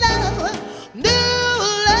 Oh, love, new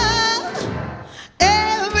love,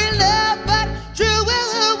 every love but true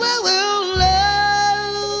love.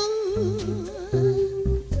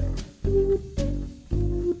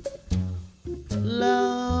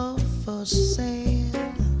 Love for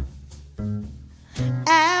sale,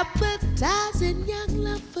 appetizing young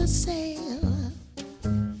love for sale.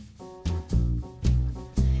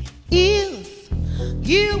 If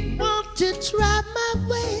you want to try my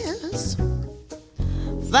wares,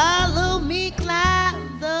 follow me,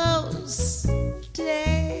 climb those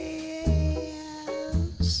stairs.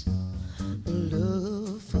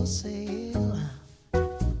 Love for sale.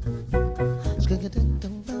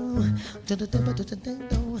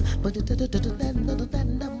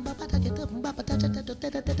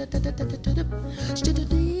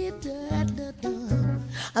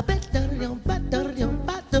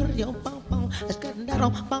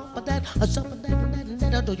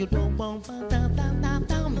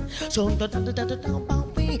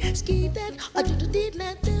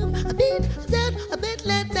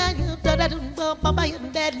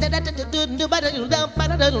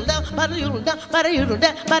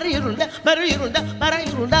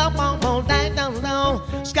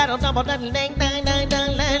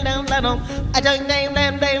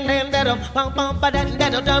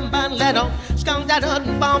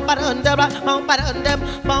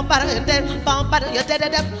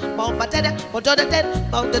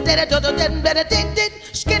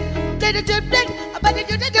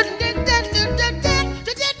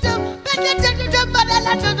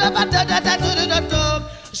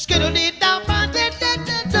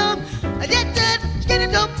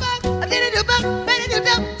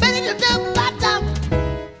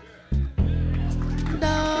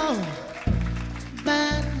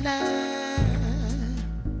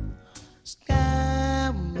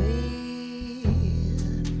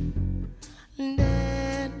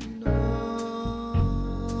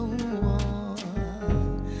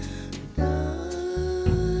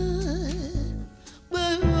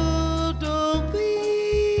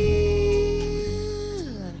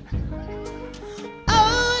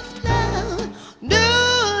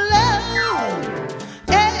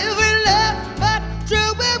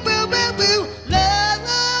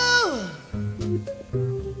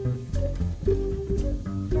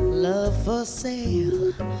 For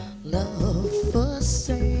sale, love for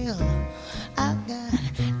sale. I got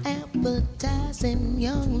appetizing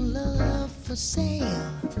young love for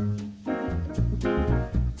sale.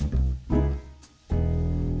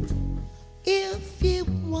 If you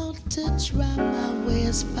want to try my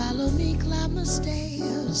ways, follow me, climb the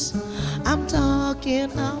stairs. I'm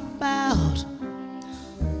talking about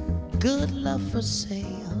good love for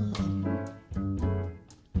sale.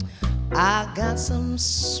 I got some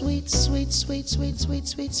sweet, sweet, sweet, sweet, sweet,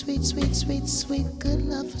 sweet, sweet, sweet, sweet, sweet, good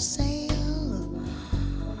love for sale.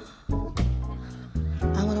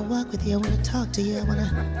 I wanna walk with you, I wanna talk to you,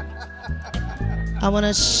 I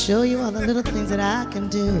wanna show you all the little things that I can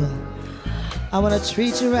do. I wanna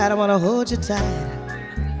treat you right, I wanna hold you tight.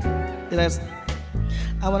 Yes.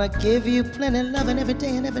 I wanna give you plenty of loving every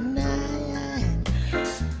day and every night.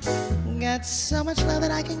 Got so much love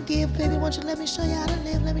that I can give, baby. Won't you let me show you how to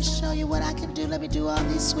live? Let me show you what I can do. Let me do all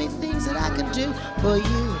these sweet things that I can do for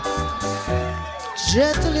you.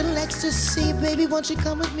 Just a little ecstasy, baby. Won't you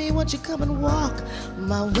come with me? Won't you come and walk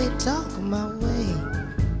my way, talk my way?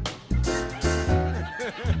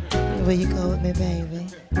 Will you go with me, baby?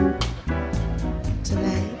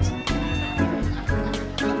 Tonight.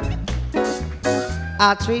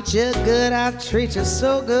 I'll treat you good. I'll treat you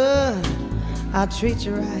so good. I'll treat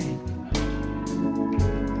you right.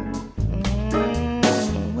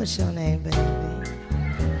 What's your name, baby?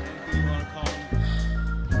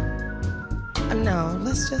 No,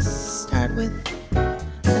 let's just start with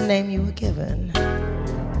the name you were given.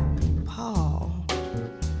 Paul.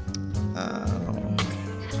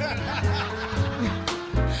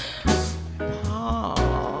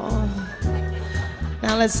 Paul.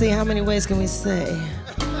 Now let's see, how many ways can we say?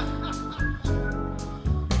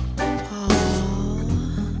 Paul.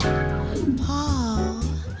 Paul.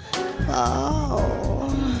 Paul.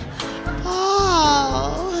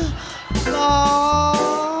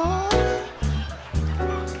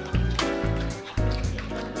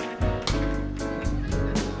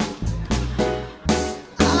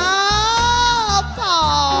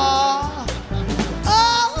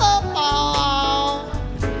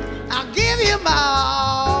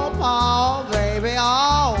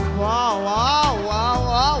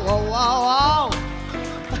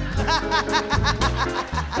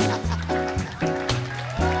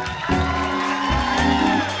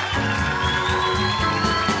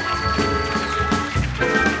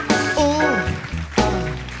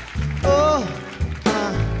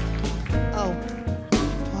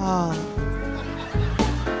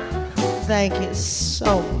 Thank you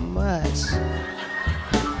so much.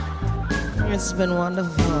 It's been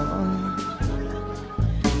wonderful.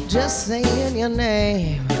 Just saying your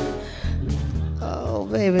name. Oh,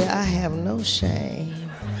 baby, I have no shame.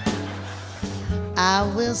 I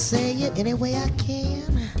will say it any way I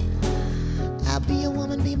can. I'll be a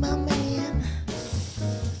woman, be my man.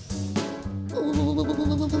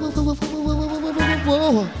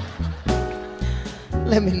 Whoa.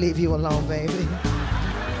 Let me leave you alone, baby.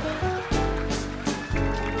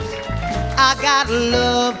 I got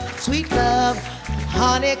love, sweet love,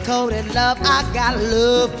 honey-coated love. I got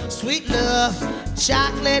love, sweet love,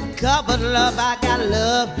 chocolate-covered love. I got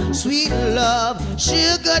love, sweet love,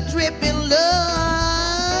 sugar-dripping love.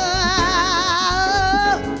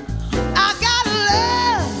 I got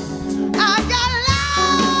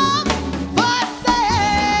love for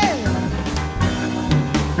sale.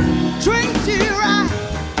 Treat you right,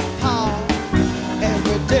 oh,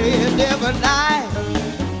 every day and every night.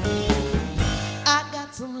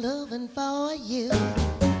 Some loving for you.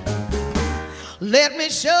 Let me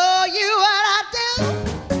show you what I do.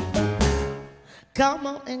 Come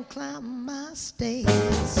on and climb my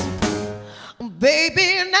stairs.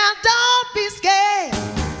 Baby, now don't be scared.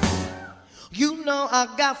 You know I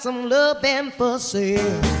got some loving for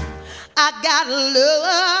sale. I got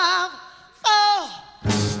love for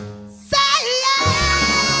sale.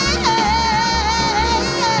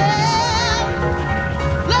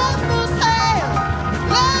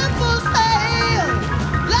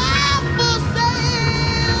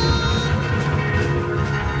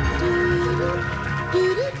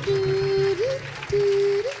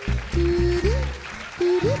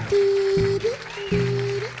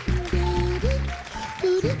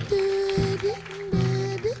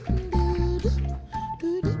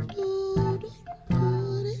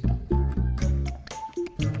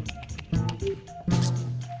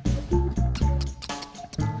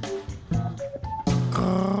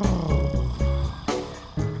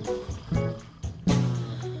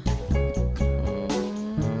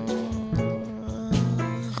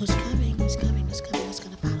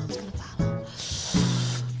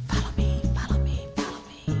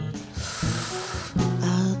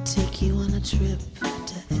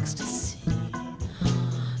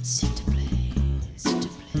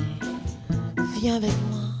 Viens avec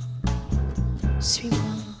moi, suis-moi,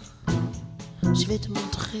 je vais te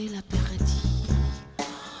montrer la paradis.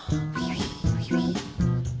 Oui, oui, oui, oui.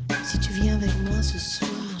 Si tu viens avec moi ce soir,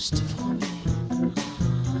 je te promets,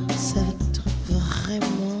 ça va être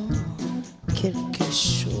vraiment quelque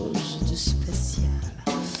chose de spécial.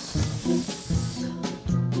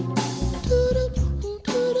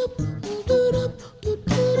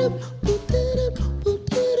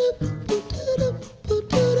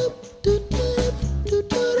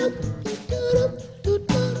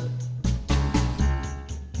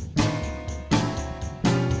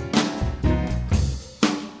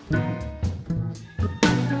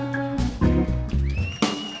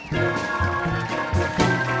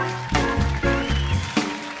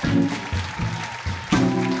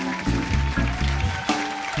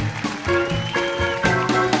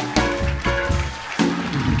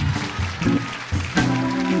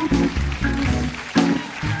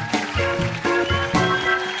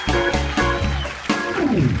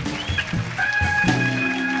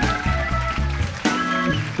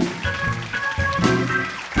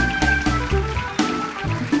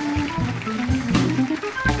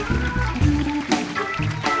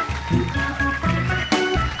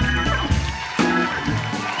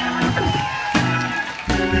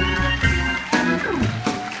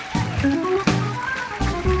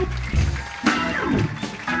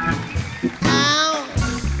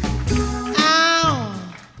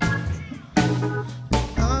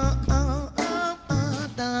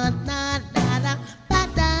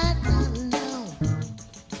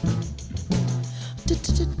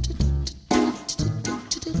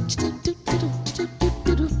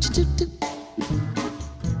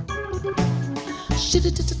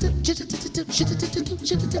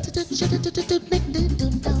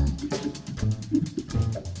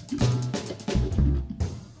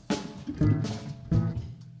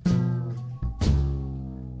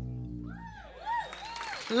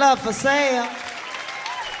 Love for sale.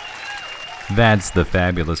 That's the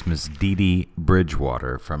fabulous Miss Dee Dee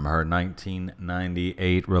Bridgewater from her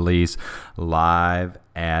 1998 release, Live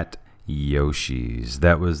at Yoshi's.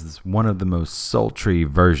 That was one of the most sultry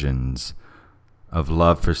versions of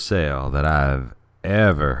Love for Sale that I've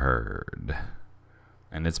ever heard.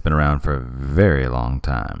 And it's been around for a very long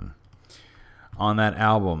time. On that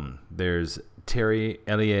album, there's Terry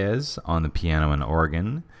Elias on the piano and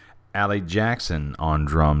organ, Allie Jackson on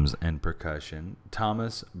drums and percussion,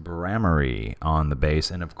 Thomas Bramery on the bass,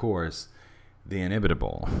 and of course, the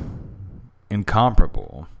inimitable,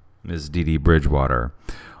 incomparable Miss Dee Dee Bridgewater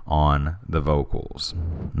on the vocals.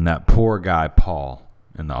 And that poor guy, Paul,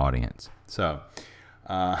 in the audience. So,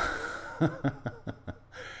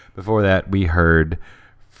 before that, we heard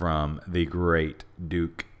from the great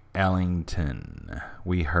Duke Ellington.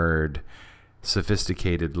 We heard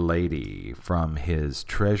Sophisticated Lady from his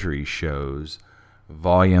Treasury Shows,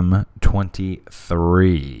 Volume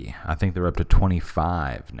 23. I think they're up to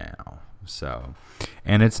 25 now. So,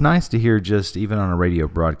 and it's nice to hear, just even on a radio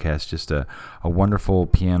broadcast, just a wonderful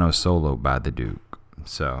piano solo by the Duke.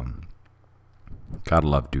 So, gotta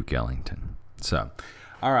love Duke Ellington. So,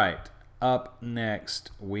 all right, up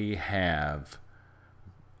next we have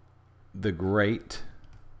the great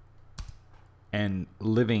and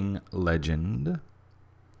living legend,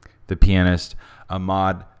 the pianist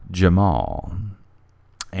Ahmad Jamal.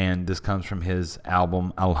 And this comes from his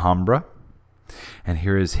album Alhambra. And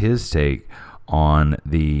here is his take on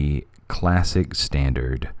the classic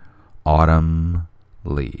standard, Autumn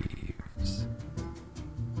Leaves.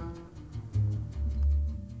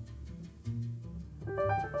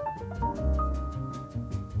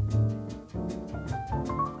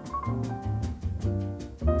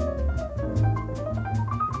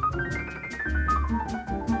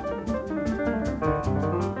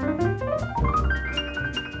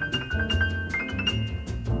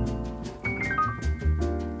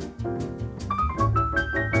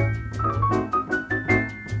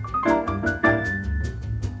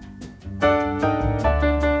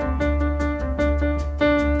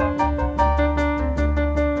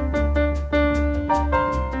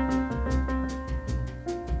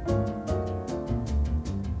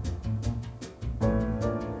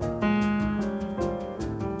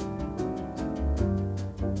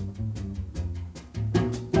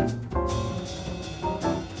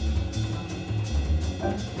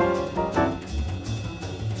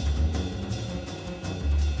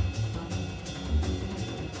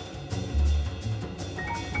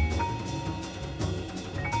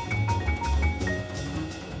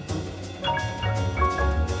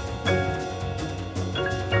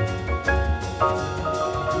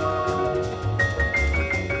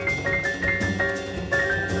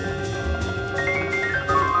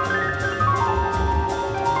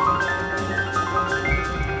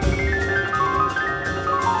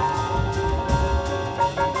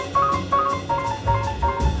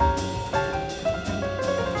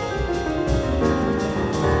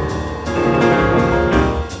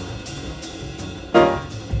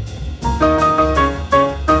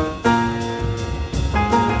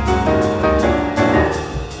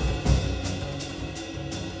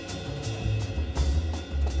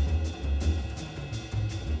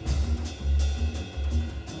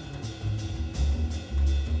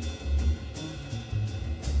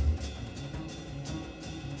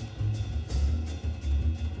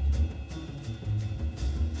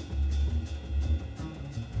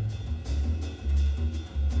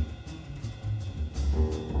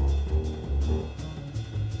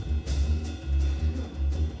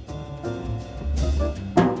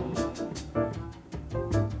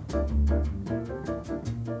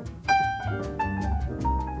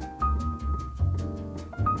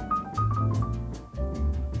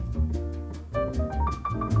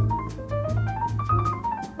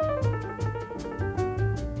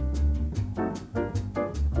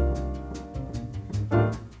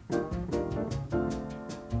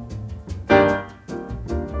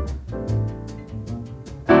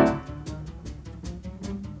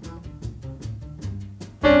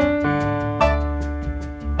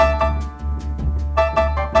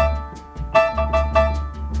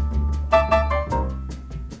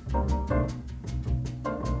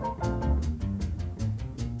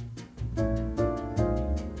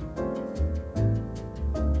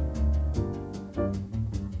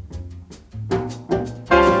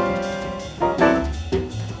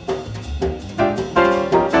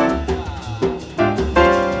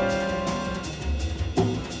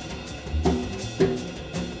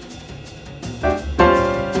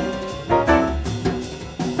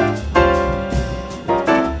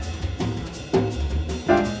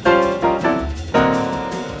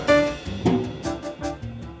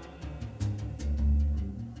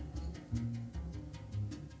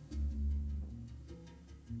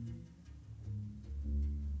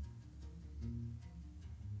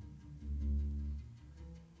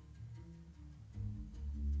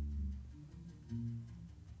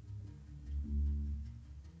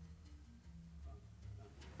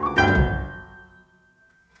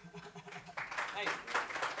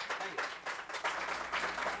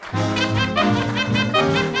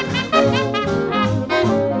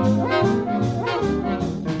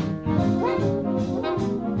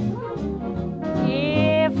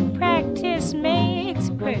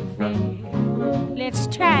 perfect. Let's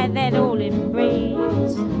try that old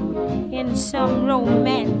embrace in some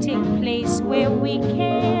romantic place where we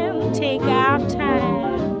can take our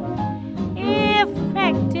time. If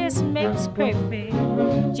practice makes perfect,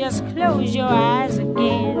 just close your eyes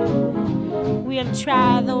again. We'll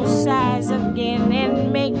try those sighs again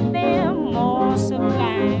and make them more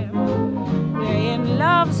sublime. We're in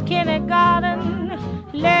love's kindergarten,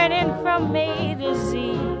 learning from A to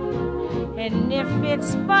Z. And if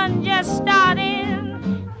it's fun just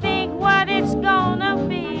starting, think what it's gonna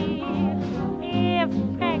be. If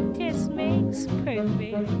practice makes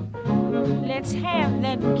perfect, let's have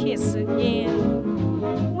that kiss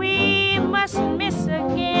again. We mustn't miss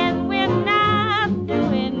again, we're not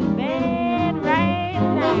doing bad right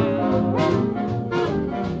now.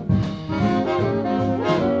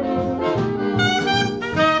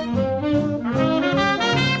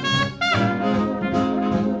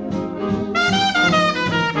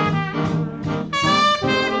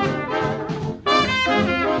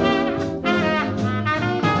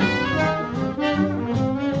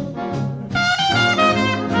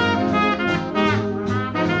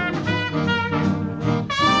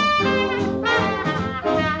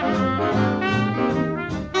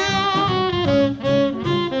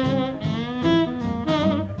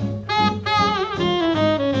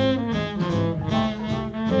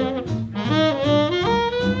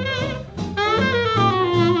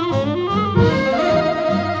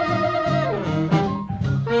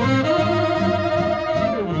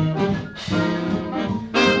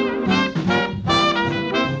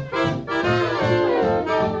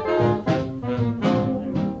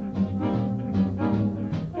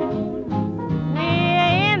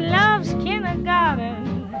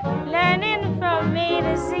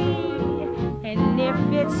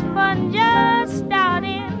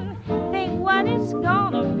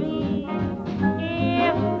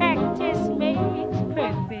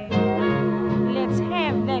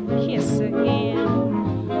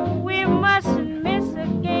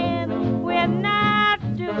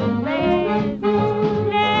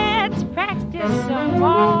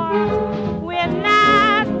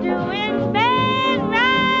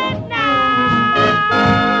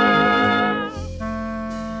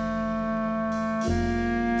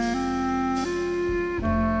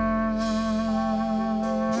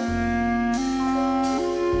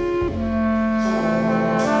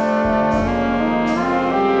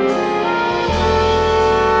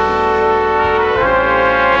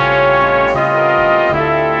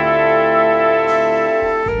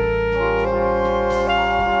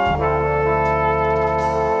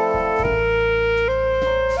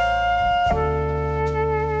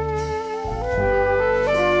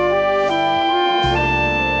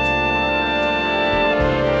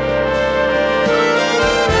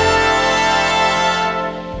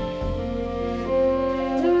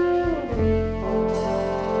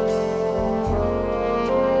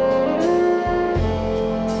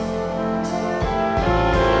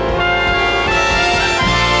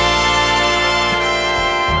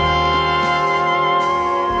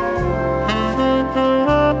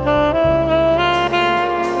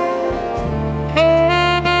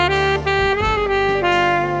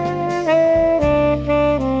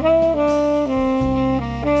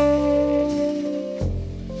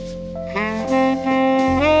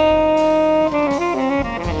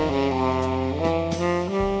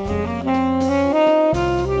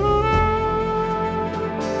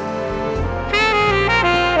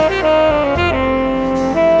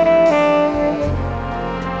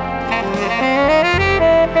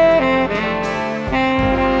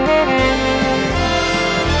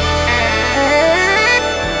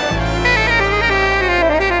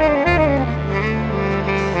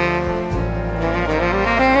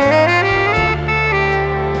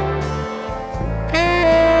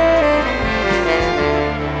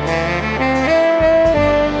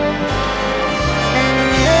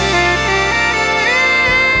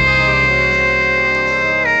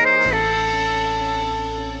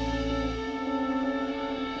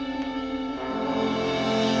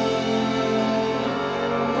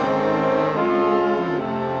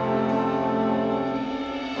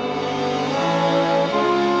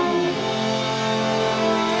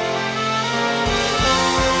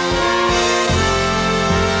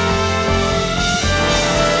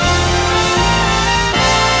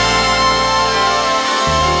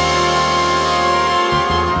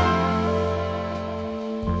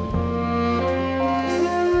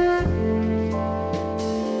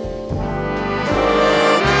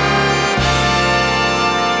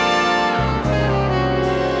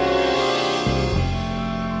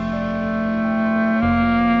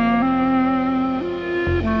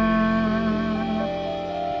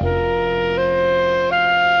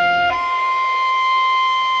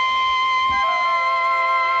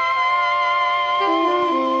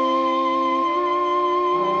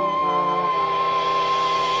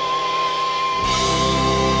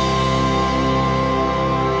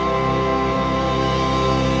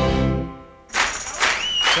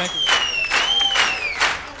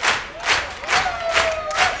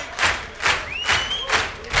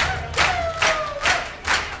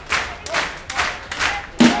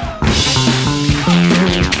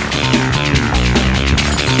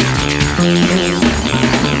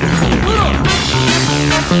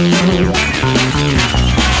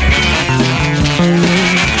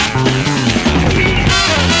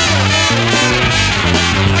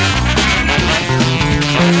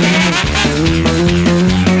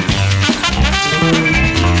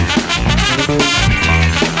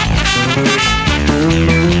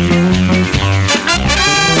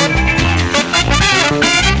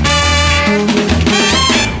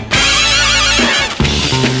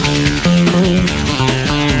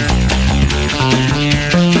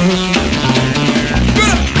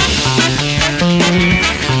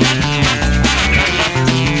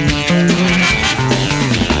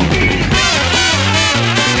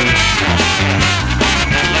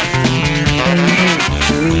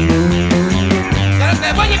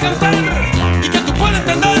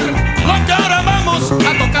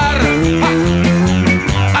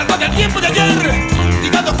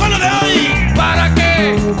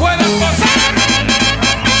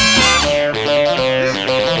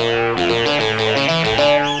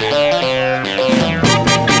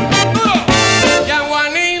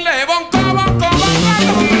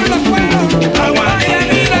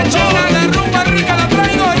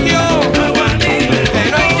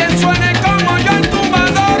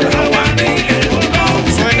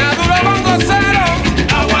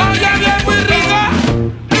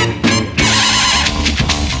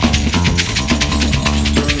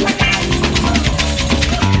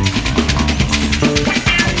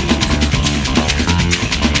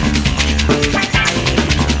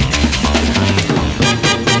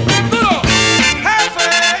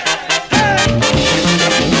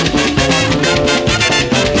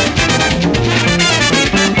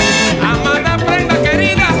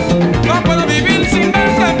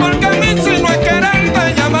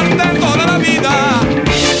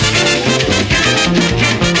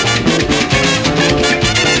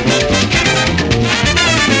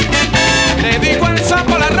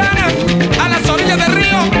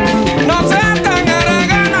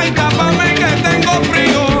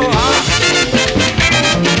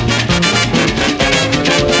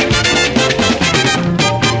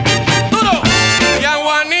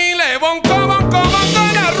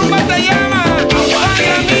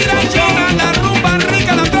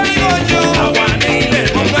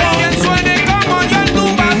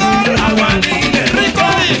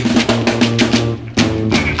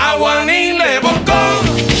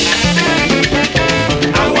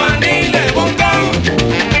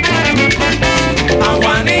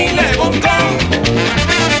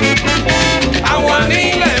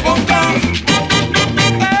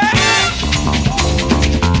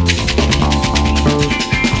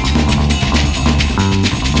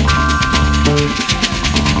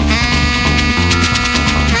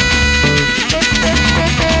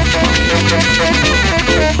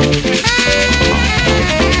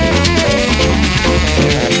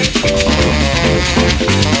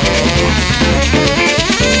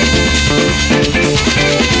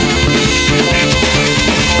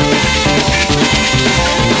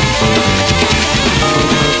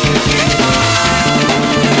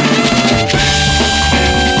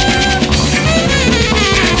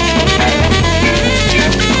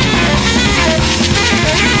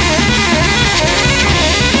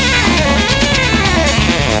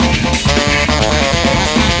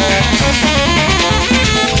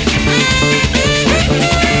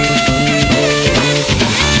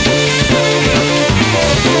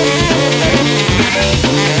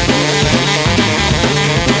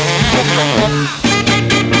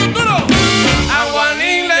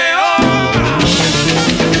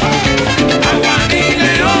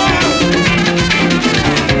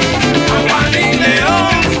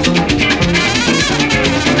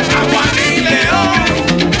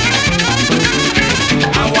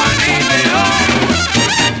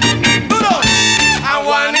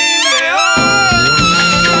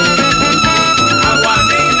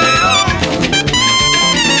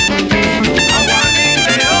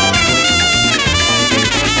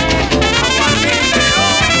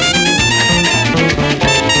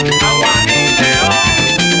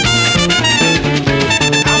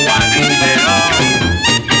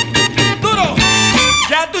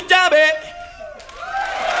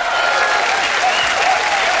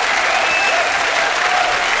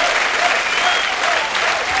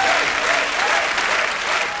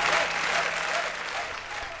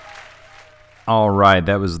 All right,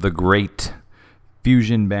 that was the great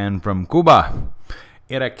fusion band from Cuba,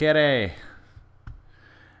 Iraquere.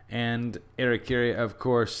 And Iraquere, of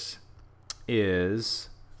course, is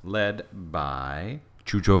led by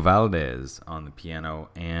Chucho Valdez on the piano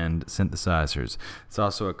and synthesizers. It's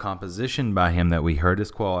also a composition by him that we heard.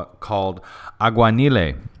 It's called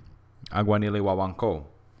Aguanile Wawanko.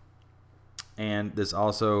 And this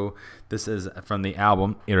is from the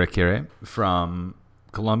album Iraquere from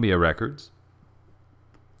Columbia Records.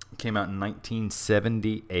 It came out in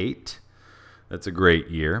 1978. That's a great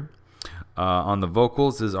year. On the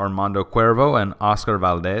vocals is Armando Cuervo and Oscar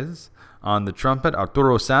Valdez. On the trumpet,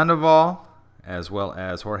 Arturo Sandoval, as well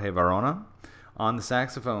as Jorge Varona. On the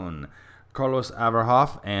saxophone, Carlos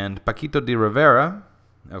Averhoff and Paquito de Rivera.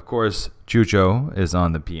 Of course, Chucho is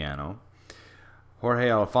on the piano.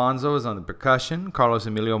 Jorge Alfonso is on the percussion. Carlos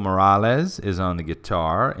Emilio Morales is on the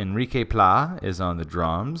guitar. Enrique Pla is on the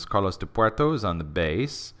drums. Carlos de Puerto is on the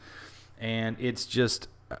bass. And it's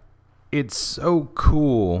so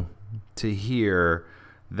cool to hear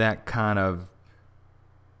that kind of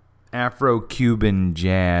Afro-Cuban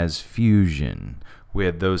jazz fusion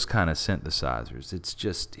with those kind of synthesizers.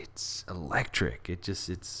 It's electric.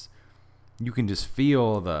 You can just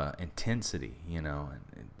feel the intensity,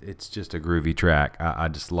 It's just a groovy track. I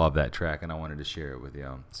just love that track, and I wanted to share it with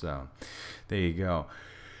you. So there you go.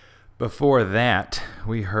 Before that,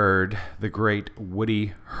 we heard the great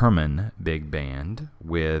Woody Herman Big Band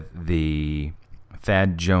with the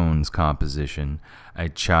Thad Jones composition, A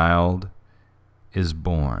Child is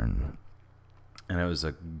Born. And it was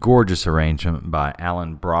a gorgeous arrangement by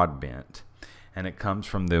Alan Broadbent. And it comes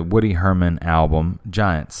from the Woody Herman album,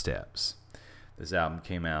 Giant Steps. This album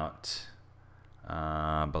came out,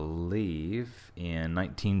 I believe, in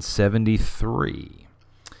 1973.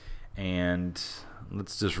 And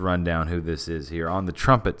let's just run down who this is here. On the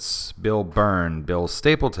trumpets, Bill Byrne, Bill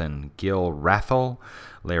Stapleton, Gil Rathel,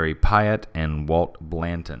 Larry Pyatt, and Walt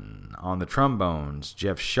Blanton. On the trombones,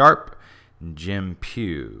 Jeff Sharp, Jim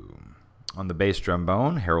Pugh. On the bass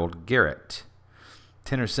trombone, Harold Garrett.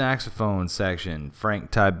 Tenor saxophone section, Frank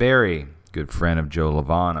Tiberi, good friend of Joe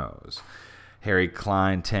Lovano's. Harry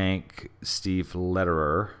Kleintank, Steve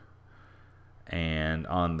Lederer. And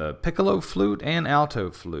on the piccolo flute and alto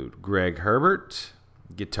flute, Greg Herbert.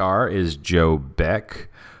 Guitar is Joe Beck.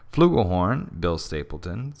 Flugelhorn, Bill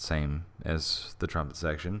Stapleton, same as the trumpet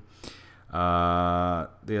section. The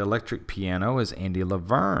electric piano is Andy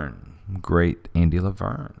Laverne. Great Andy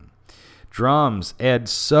Laverne. Drums, Ed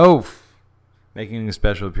Soph, making a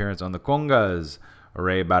special appearance on the congas.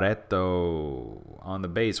 Ray Barreto. On the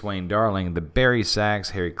bass, Wayne Darling. The Barry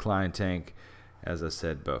sax, Harry Kleintank, as I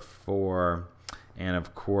said before. And,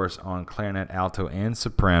 of course, on clarinet, alto, and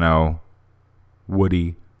soprano,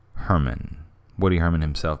 Woody Herman. Woody Herman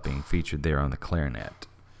himself being featured there on the clarinet.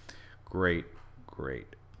 Great,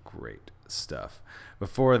 great, great stuff.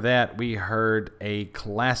 Before that, we heard a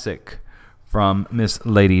classic from Miss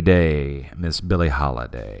Lady Day, Miss Billie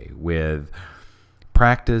Holiday, with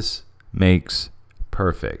Practice Makes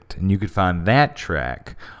Perfect. And you could find that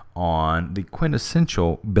track on the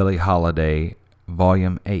quintessential Billie Holiday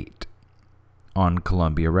Volume 8 on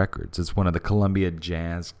Columbia Records. It's one of the Columbia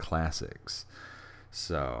Jazz Classics.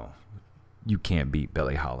 So you can't beat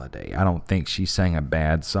Billie Holiday. I don't think she sang a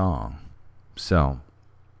bad song. So,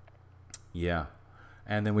 yeah.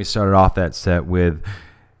 And then we started off that set with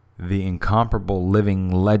the incomparable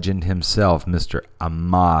living legend himself, Mr.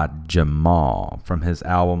 Ahmad Jamal. From his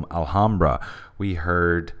album Alhambra, we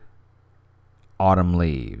heard Autumn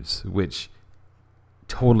Leaves, which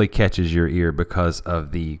totally catches your ear because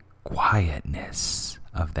of the quietness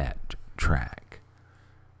of that track.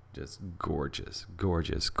 Just gorgeous,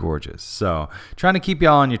 gorgeous, gorgeous. So, trying to keep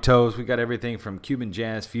y'all on your toes. We got everything from Cuban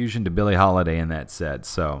jazz fusion to Billie Holiday in that set.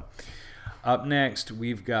 So, up next,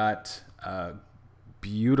 we've got a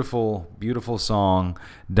beautiful, beautiful song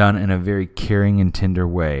done in a very caring and tender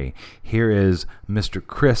way. Here is Mr.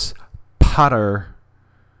 Chris Potter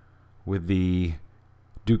with the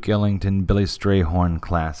Duke Ellington, Billy Strayhorn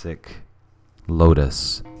classic,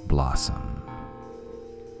 Lotus Blossom.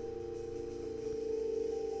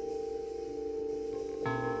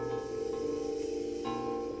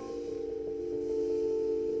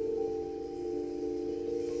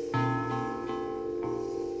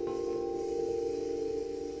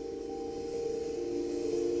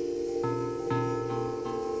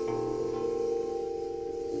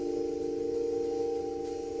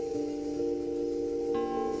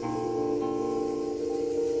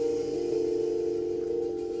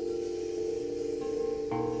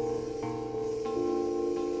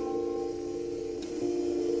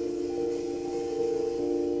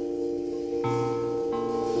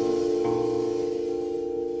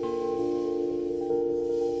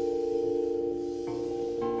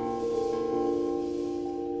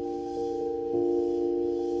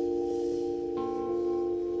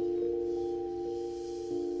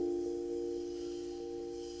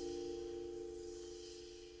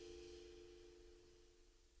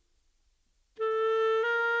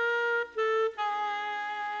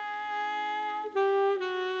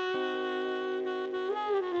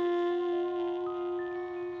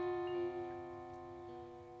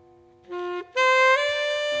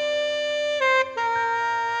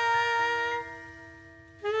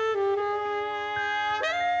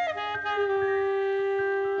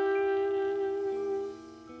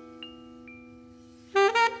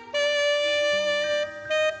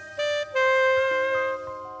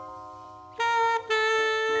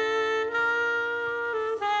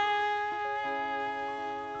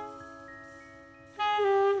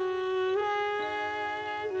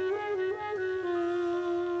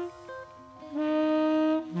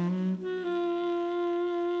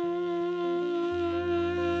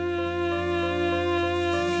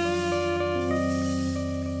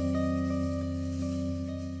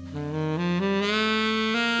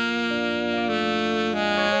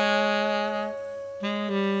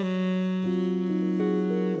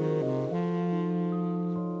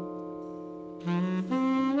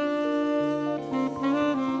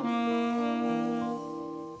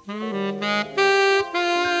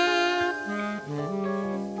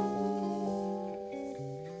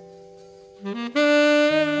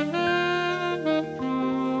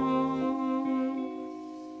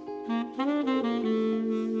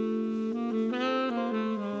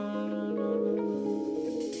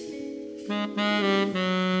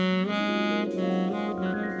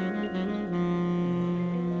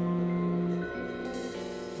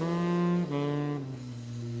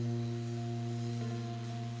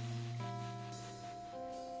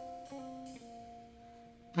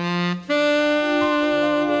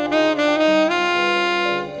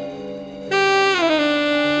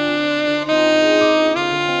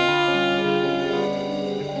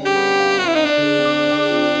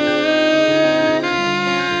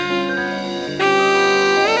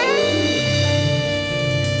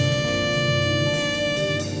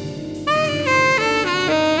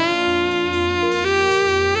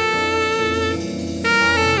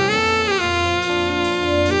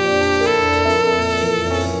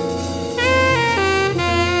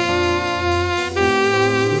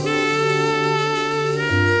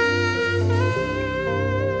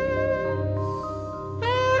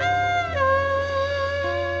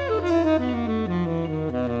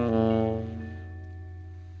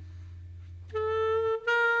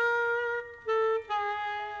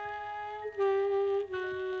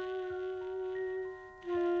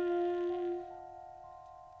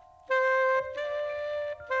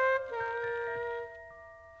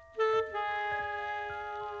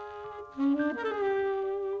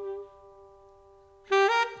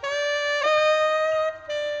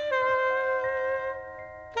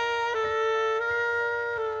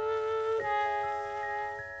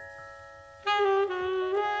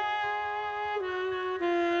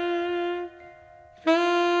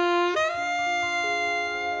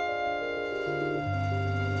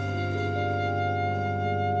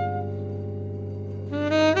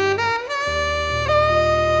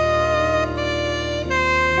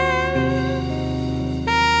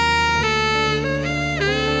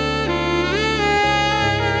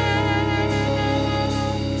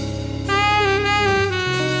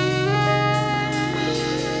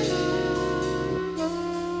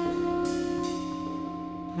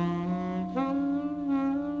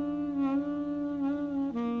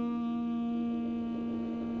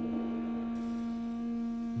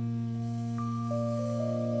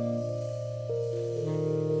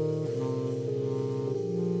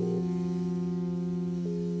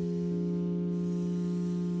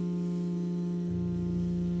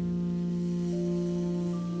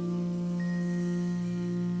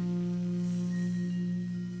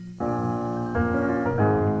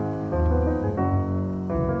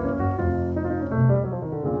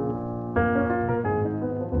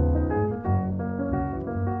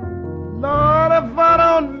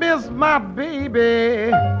 miss my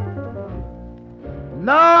baby.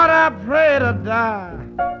 Lord, I pray to die.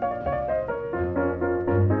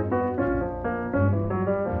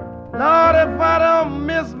 Lord, if I don't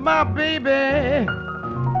miss my baby,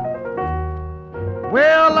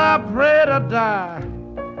 well, I pray to die.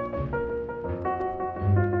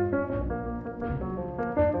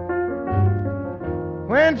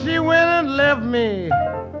 When she went and left me,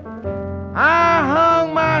 I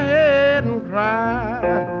hung my head and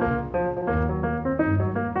cried.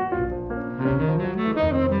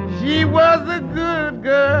 She was a good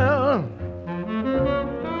girl.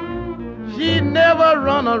 She never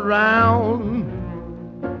run around.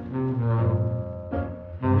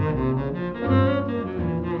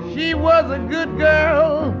 She was a good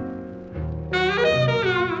girl.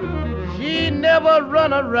 She never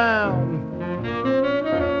run around.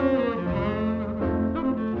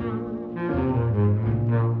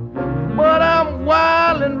 But I'm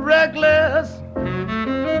wild and reckless.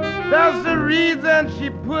 That's the reason she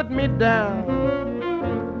put me down.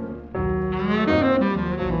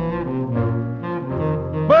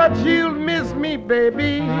 But you'll miss me,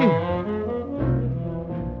 baby,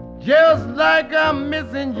 just like I'm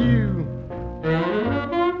missing you.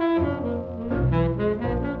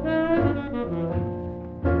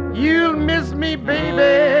 You'll miss me,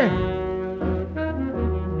 baby,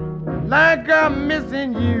 like I'm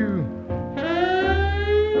missing you.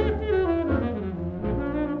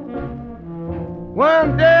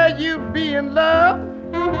 One day you'll be in love.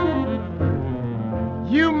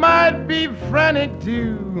 You might be frantic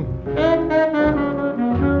too.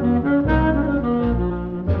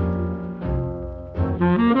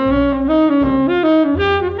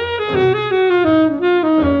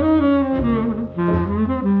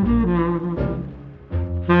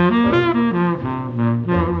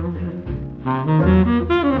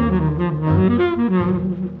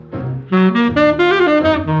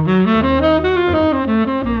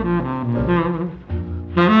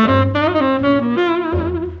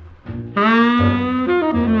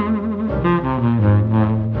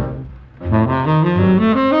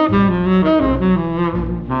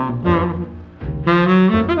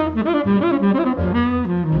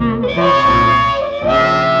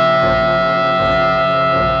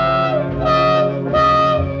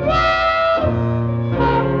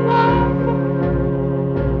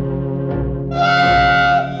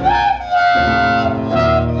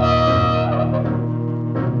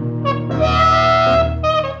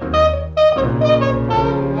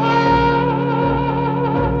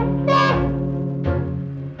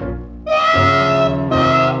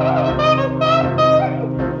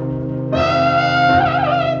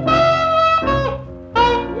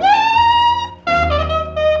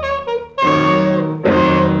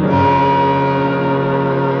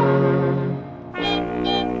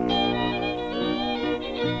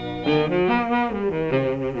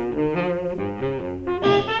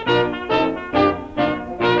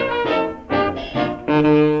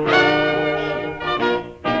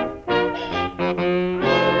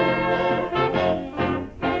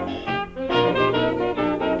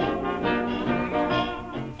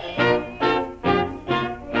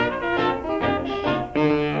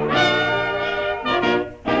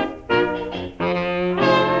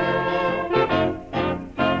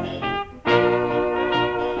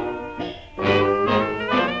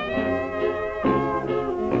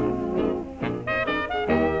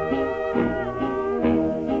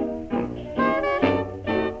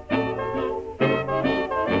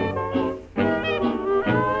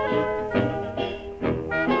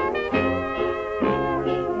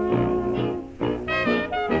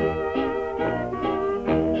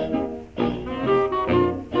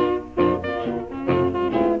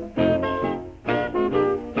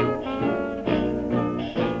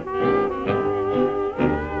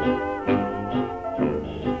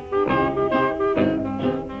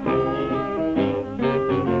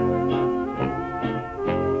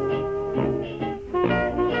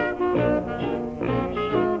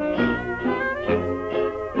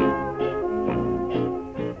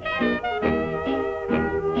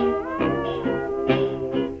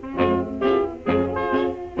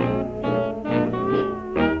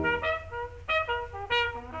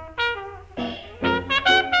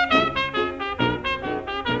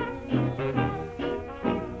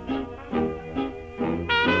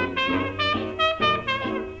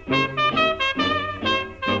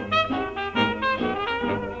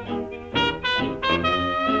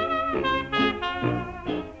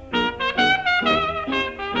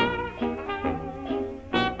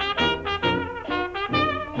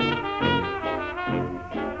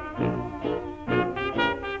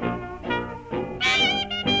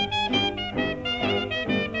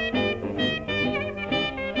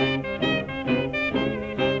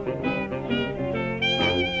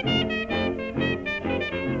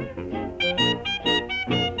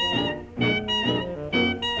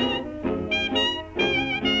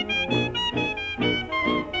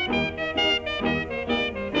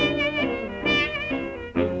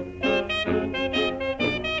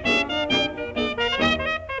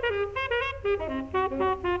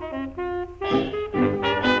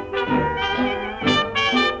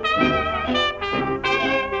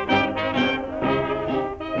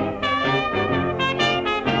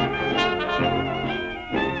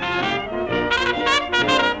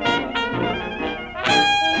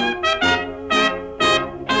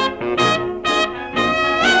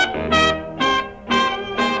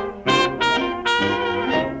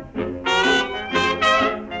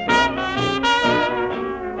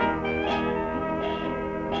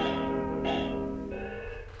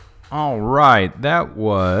 All right, that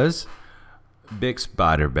was Bix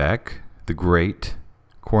Beiderbecke, the great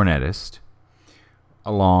cornetist,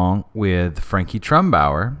 along with Frankie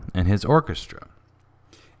Trumbauer and his orchestra.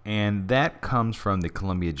 And that comes from the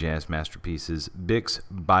Columbia Jazz Masterpieces Bix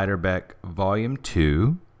Beiderbecke Volume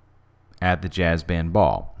 2 at the Jazz Band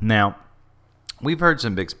Ball. Now, we've heard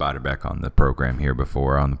some Bix Beiderbecke on the program here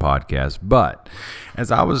before on the podcast, but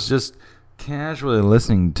as I was just casually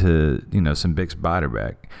listening to, some Bix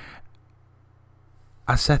Beiderbecke,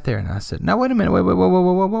 I sat there and I said, "Now, wait a minute,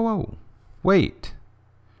 wait.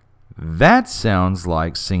 That sounds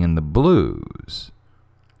like Singing the Blues,"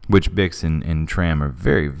 which Bix and Tram are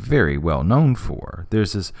very, very well known for.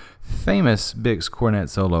 There's this famous Bix cornet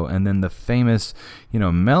solo, and then the famous,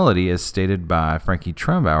 melody is stated by Frankie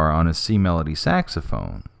Trumbauer on a C melody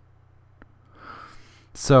saxophone.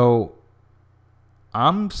 So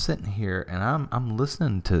I'm sitting here and I'm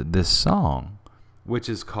listening to this song, which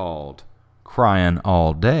is called "Crying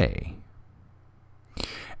All Day,"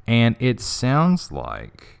 and it sounds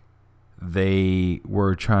like they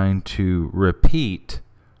were trying to repeat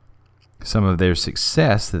some of their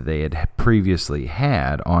success that they had previously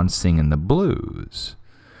had on Singing the Blues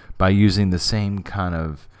by using the same kind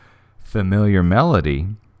of familiar melody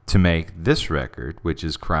to make this record, which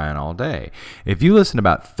is Crying All Day. If you listen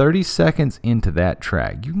about 30 seconds into that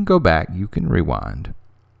track, you can go back, you can rewind.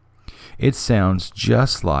 It sounds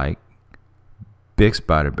just like Bix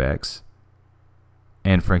Beiderbecke's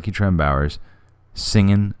and Frankie Trumbauer's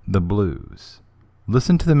Singing the Blues.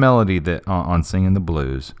 Listen to the melody that on Singing the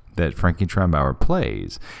Blues that Frankie Trumbauer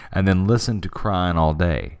plays, and then listen to Crying All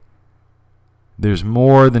Day. There's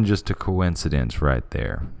more than just a coincidence right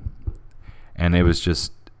there. And it was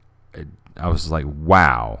just, I was like,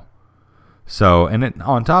 wow. So, and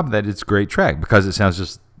on top of that, it's a great track because it sounds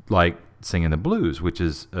just like Singing the Blues, which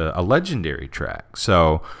is a legendary track.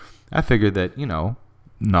 So I figured that,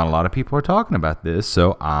 not a lot of people are talking about this,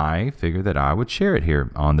 so I figured that I would share it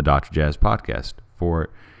here on the Dr. Jazz Podcast for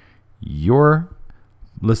your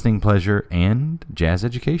listening pleasure and jazz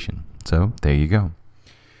education. So there you go.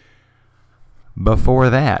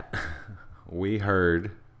 Before that, we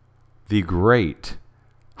heard the great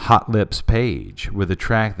Hot Lips Page with a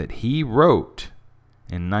track that he wrote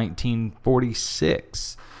in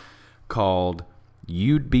 1946 called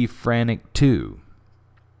 "You'd Be Frantic Too."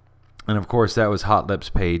 And of course, that was Hot Lips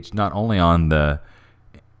Page not only on the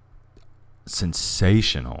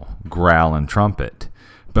sensational growl and trumpet,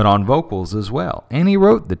 but on vocals as well. And he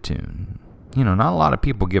wrote the tune. Not a lot of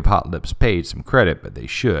people give Hot Lips Page some credit, but they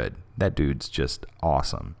should. That dude's just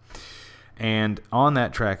awesome. And on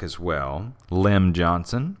that track as well, Lem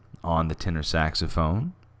Johnson on the tenor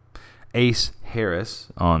saxophone, Ace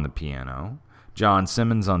Harris on the piano, John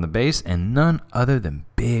Simmons on the bass, and none other than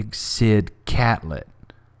Big Sid Catlett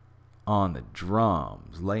on the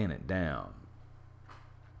drums, laying it down.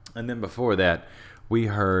 And then before that, we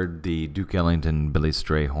heard the Duke Ellington Billy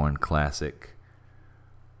Strayhorn classic,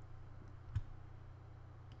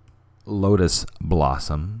 Lotus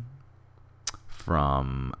Blossom,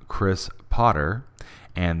 from Chris Potter,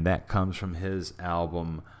 and that comes from his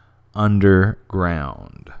album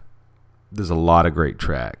Underground. There's a lot of great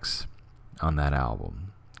tracks on that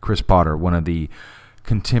album. Chris Potter, one of the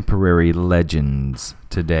contemporary legends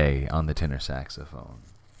today on the tenor saxophone.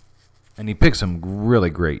 And he picked some really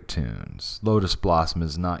great tunes. Lotus Blossom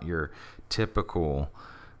is not your typical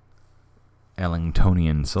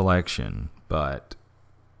Ellingtonian selection, but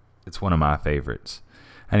it's one of my favorites.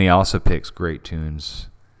 And he also picks great tunes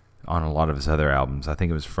on a lot of his other albums. I think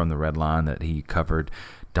it was From the Red Line that he covered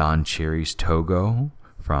Don Cherry's Togo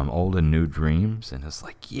from Old and New Dreams. And it's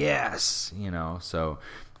like, yes, So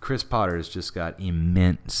Chris Potter has just got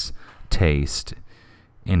immense taste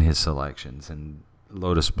in his selections, and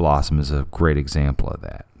Lotus Blossom is a great example of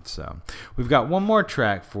that. So we've got one more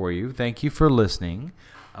track for you. Thank you for listening.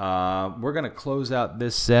 We're going to close out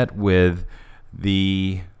this set with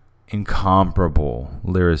the incomparable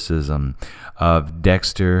lyricism of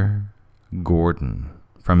Dexter Gordon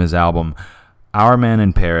from his album Our Man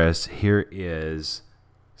in Paris. Here is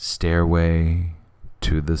Stairway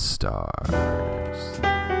to the Stars.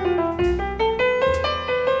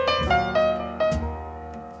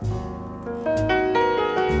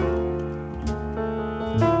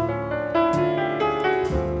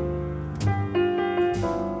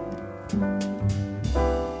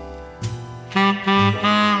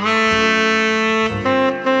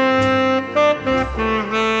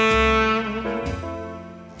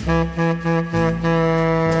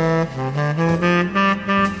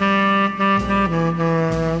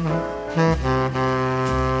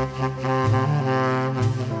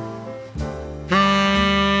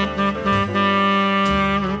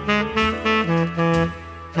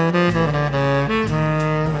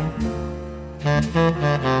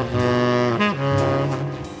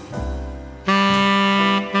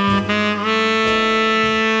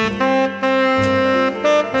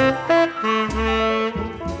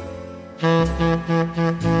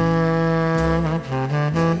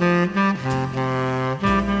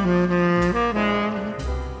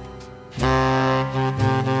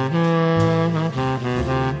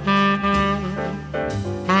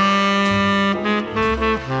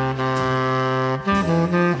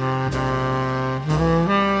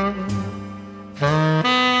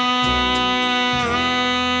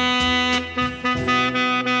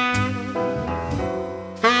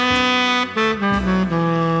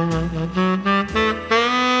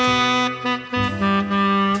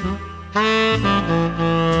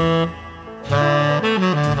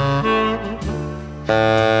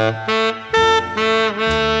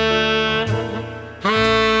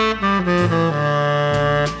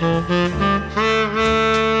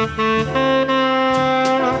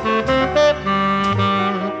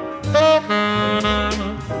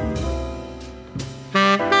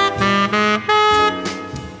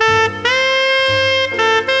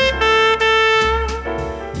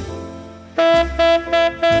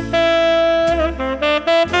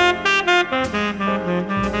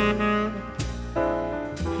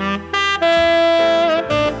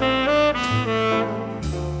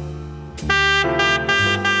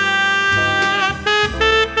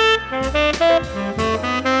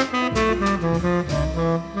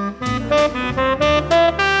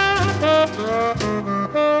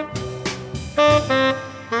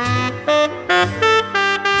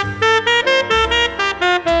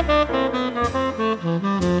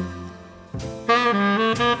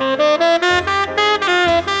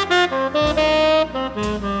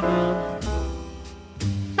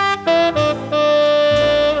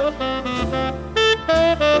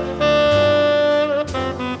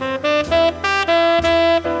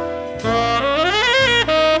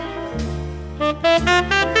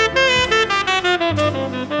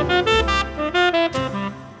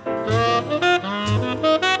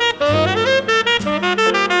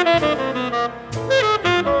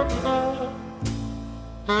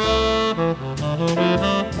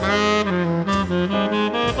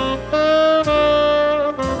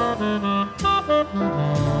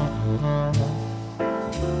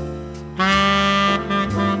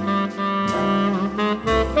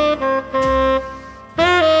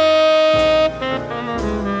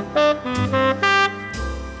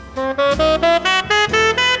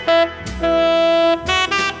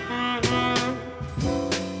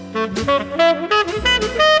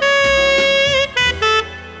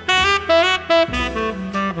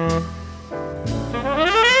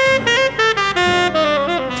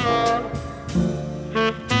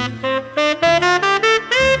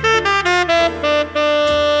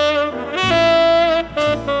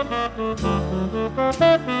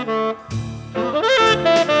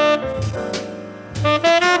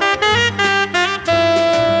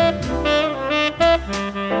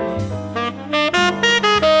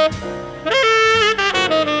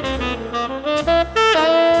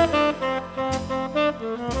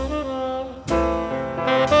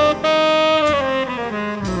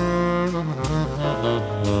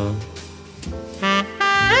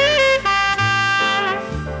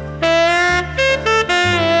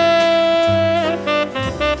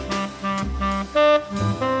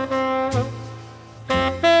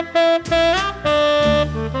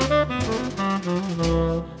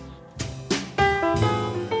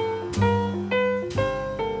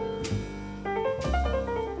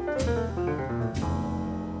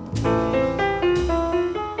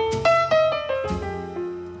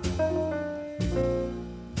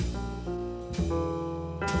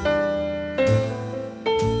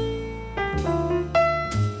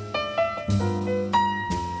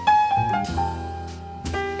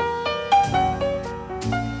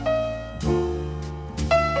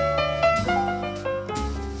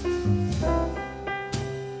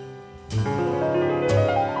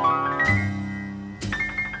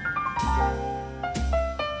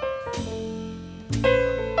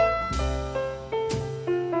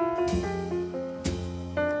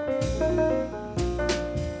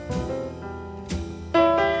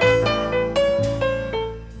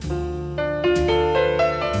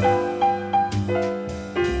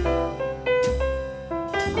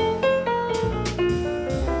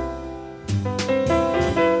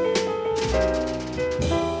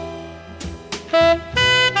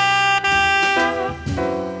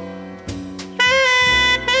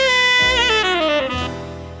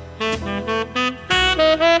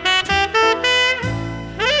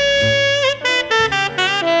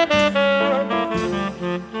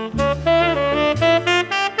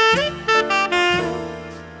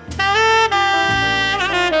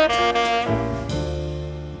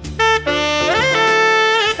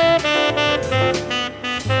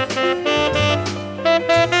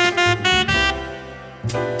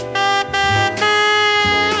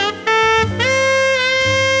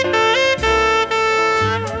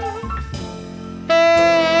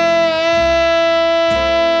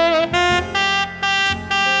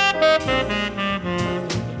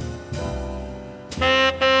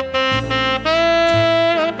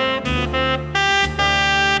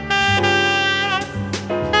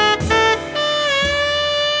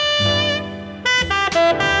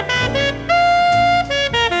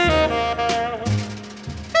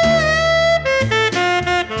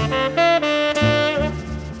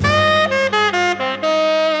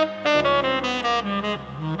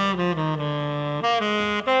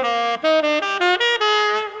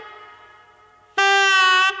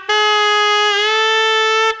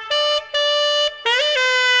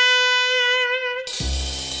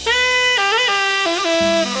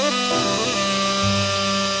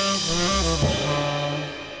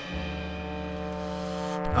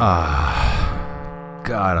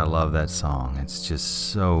 God, I love that song. It's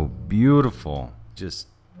just so beautiful. Just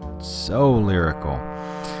so lyrical.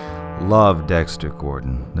 Love Dexter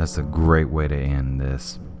Gordon. That's a great way to end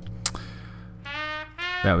this.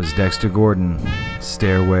 That was Dexter Gordon,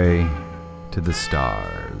 Stairway to the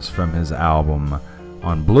Stars, from his album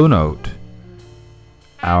on Blue Note,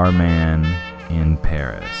 Our Man in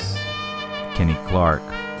Paris. Kenny Clark,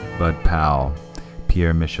 Bud Powell,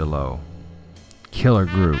 Pierre Michelot. Killer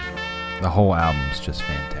group. The whole album's just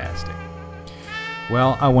fantastic.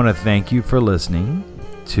 Well, I want to thank you for listening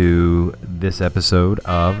to this episode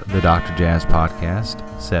of the Dr. Jazz Podcast,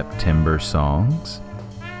 September Songs.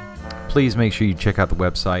 Please make sure you check out the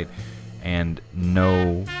website and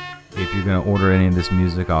know if you're going to order any of this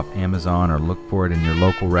music off Amazon or look for it in your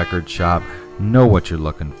local record shop. Know what you're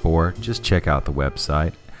looking for. Just check out the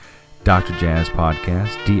website, Dr. Jazz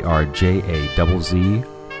Podcast, DRJAZZ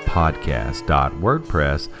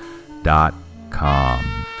podcast.wordpress.com.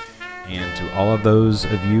 And to all of those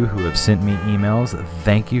of you who have sent me emails,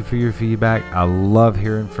 thank you for your feedback. I love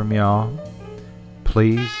hearing from y'all.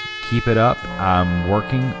 Please keep it up. I'm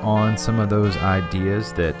working on some of those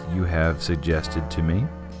ideas that you have suggested to me.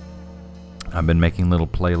 I've been making little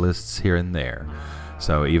playlists here and there.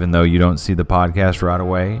 So even though you don't see the podcast right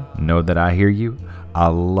away, know that I hear you. I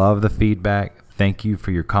love the feedback. Thank you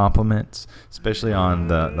for your compliments, especially on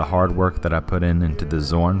the hard work that I put into the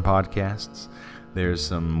Zorn podcasts. There's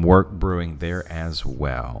some work brewing there as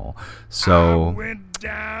well. So,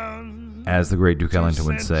 as the great Duke Ellington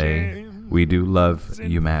would say, we do love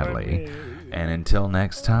you madly. And until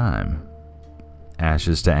next time,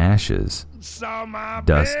 ashes to ashes,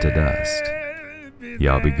 dust to dust.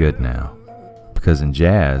 Y'all be good now. Because in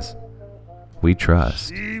jazz, we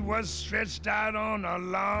trust. She was stretched out on a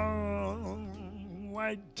long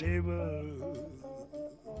white table,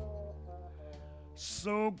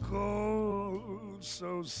 so cold,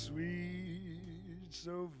 so sweet,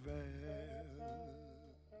 so fair.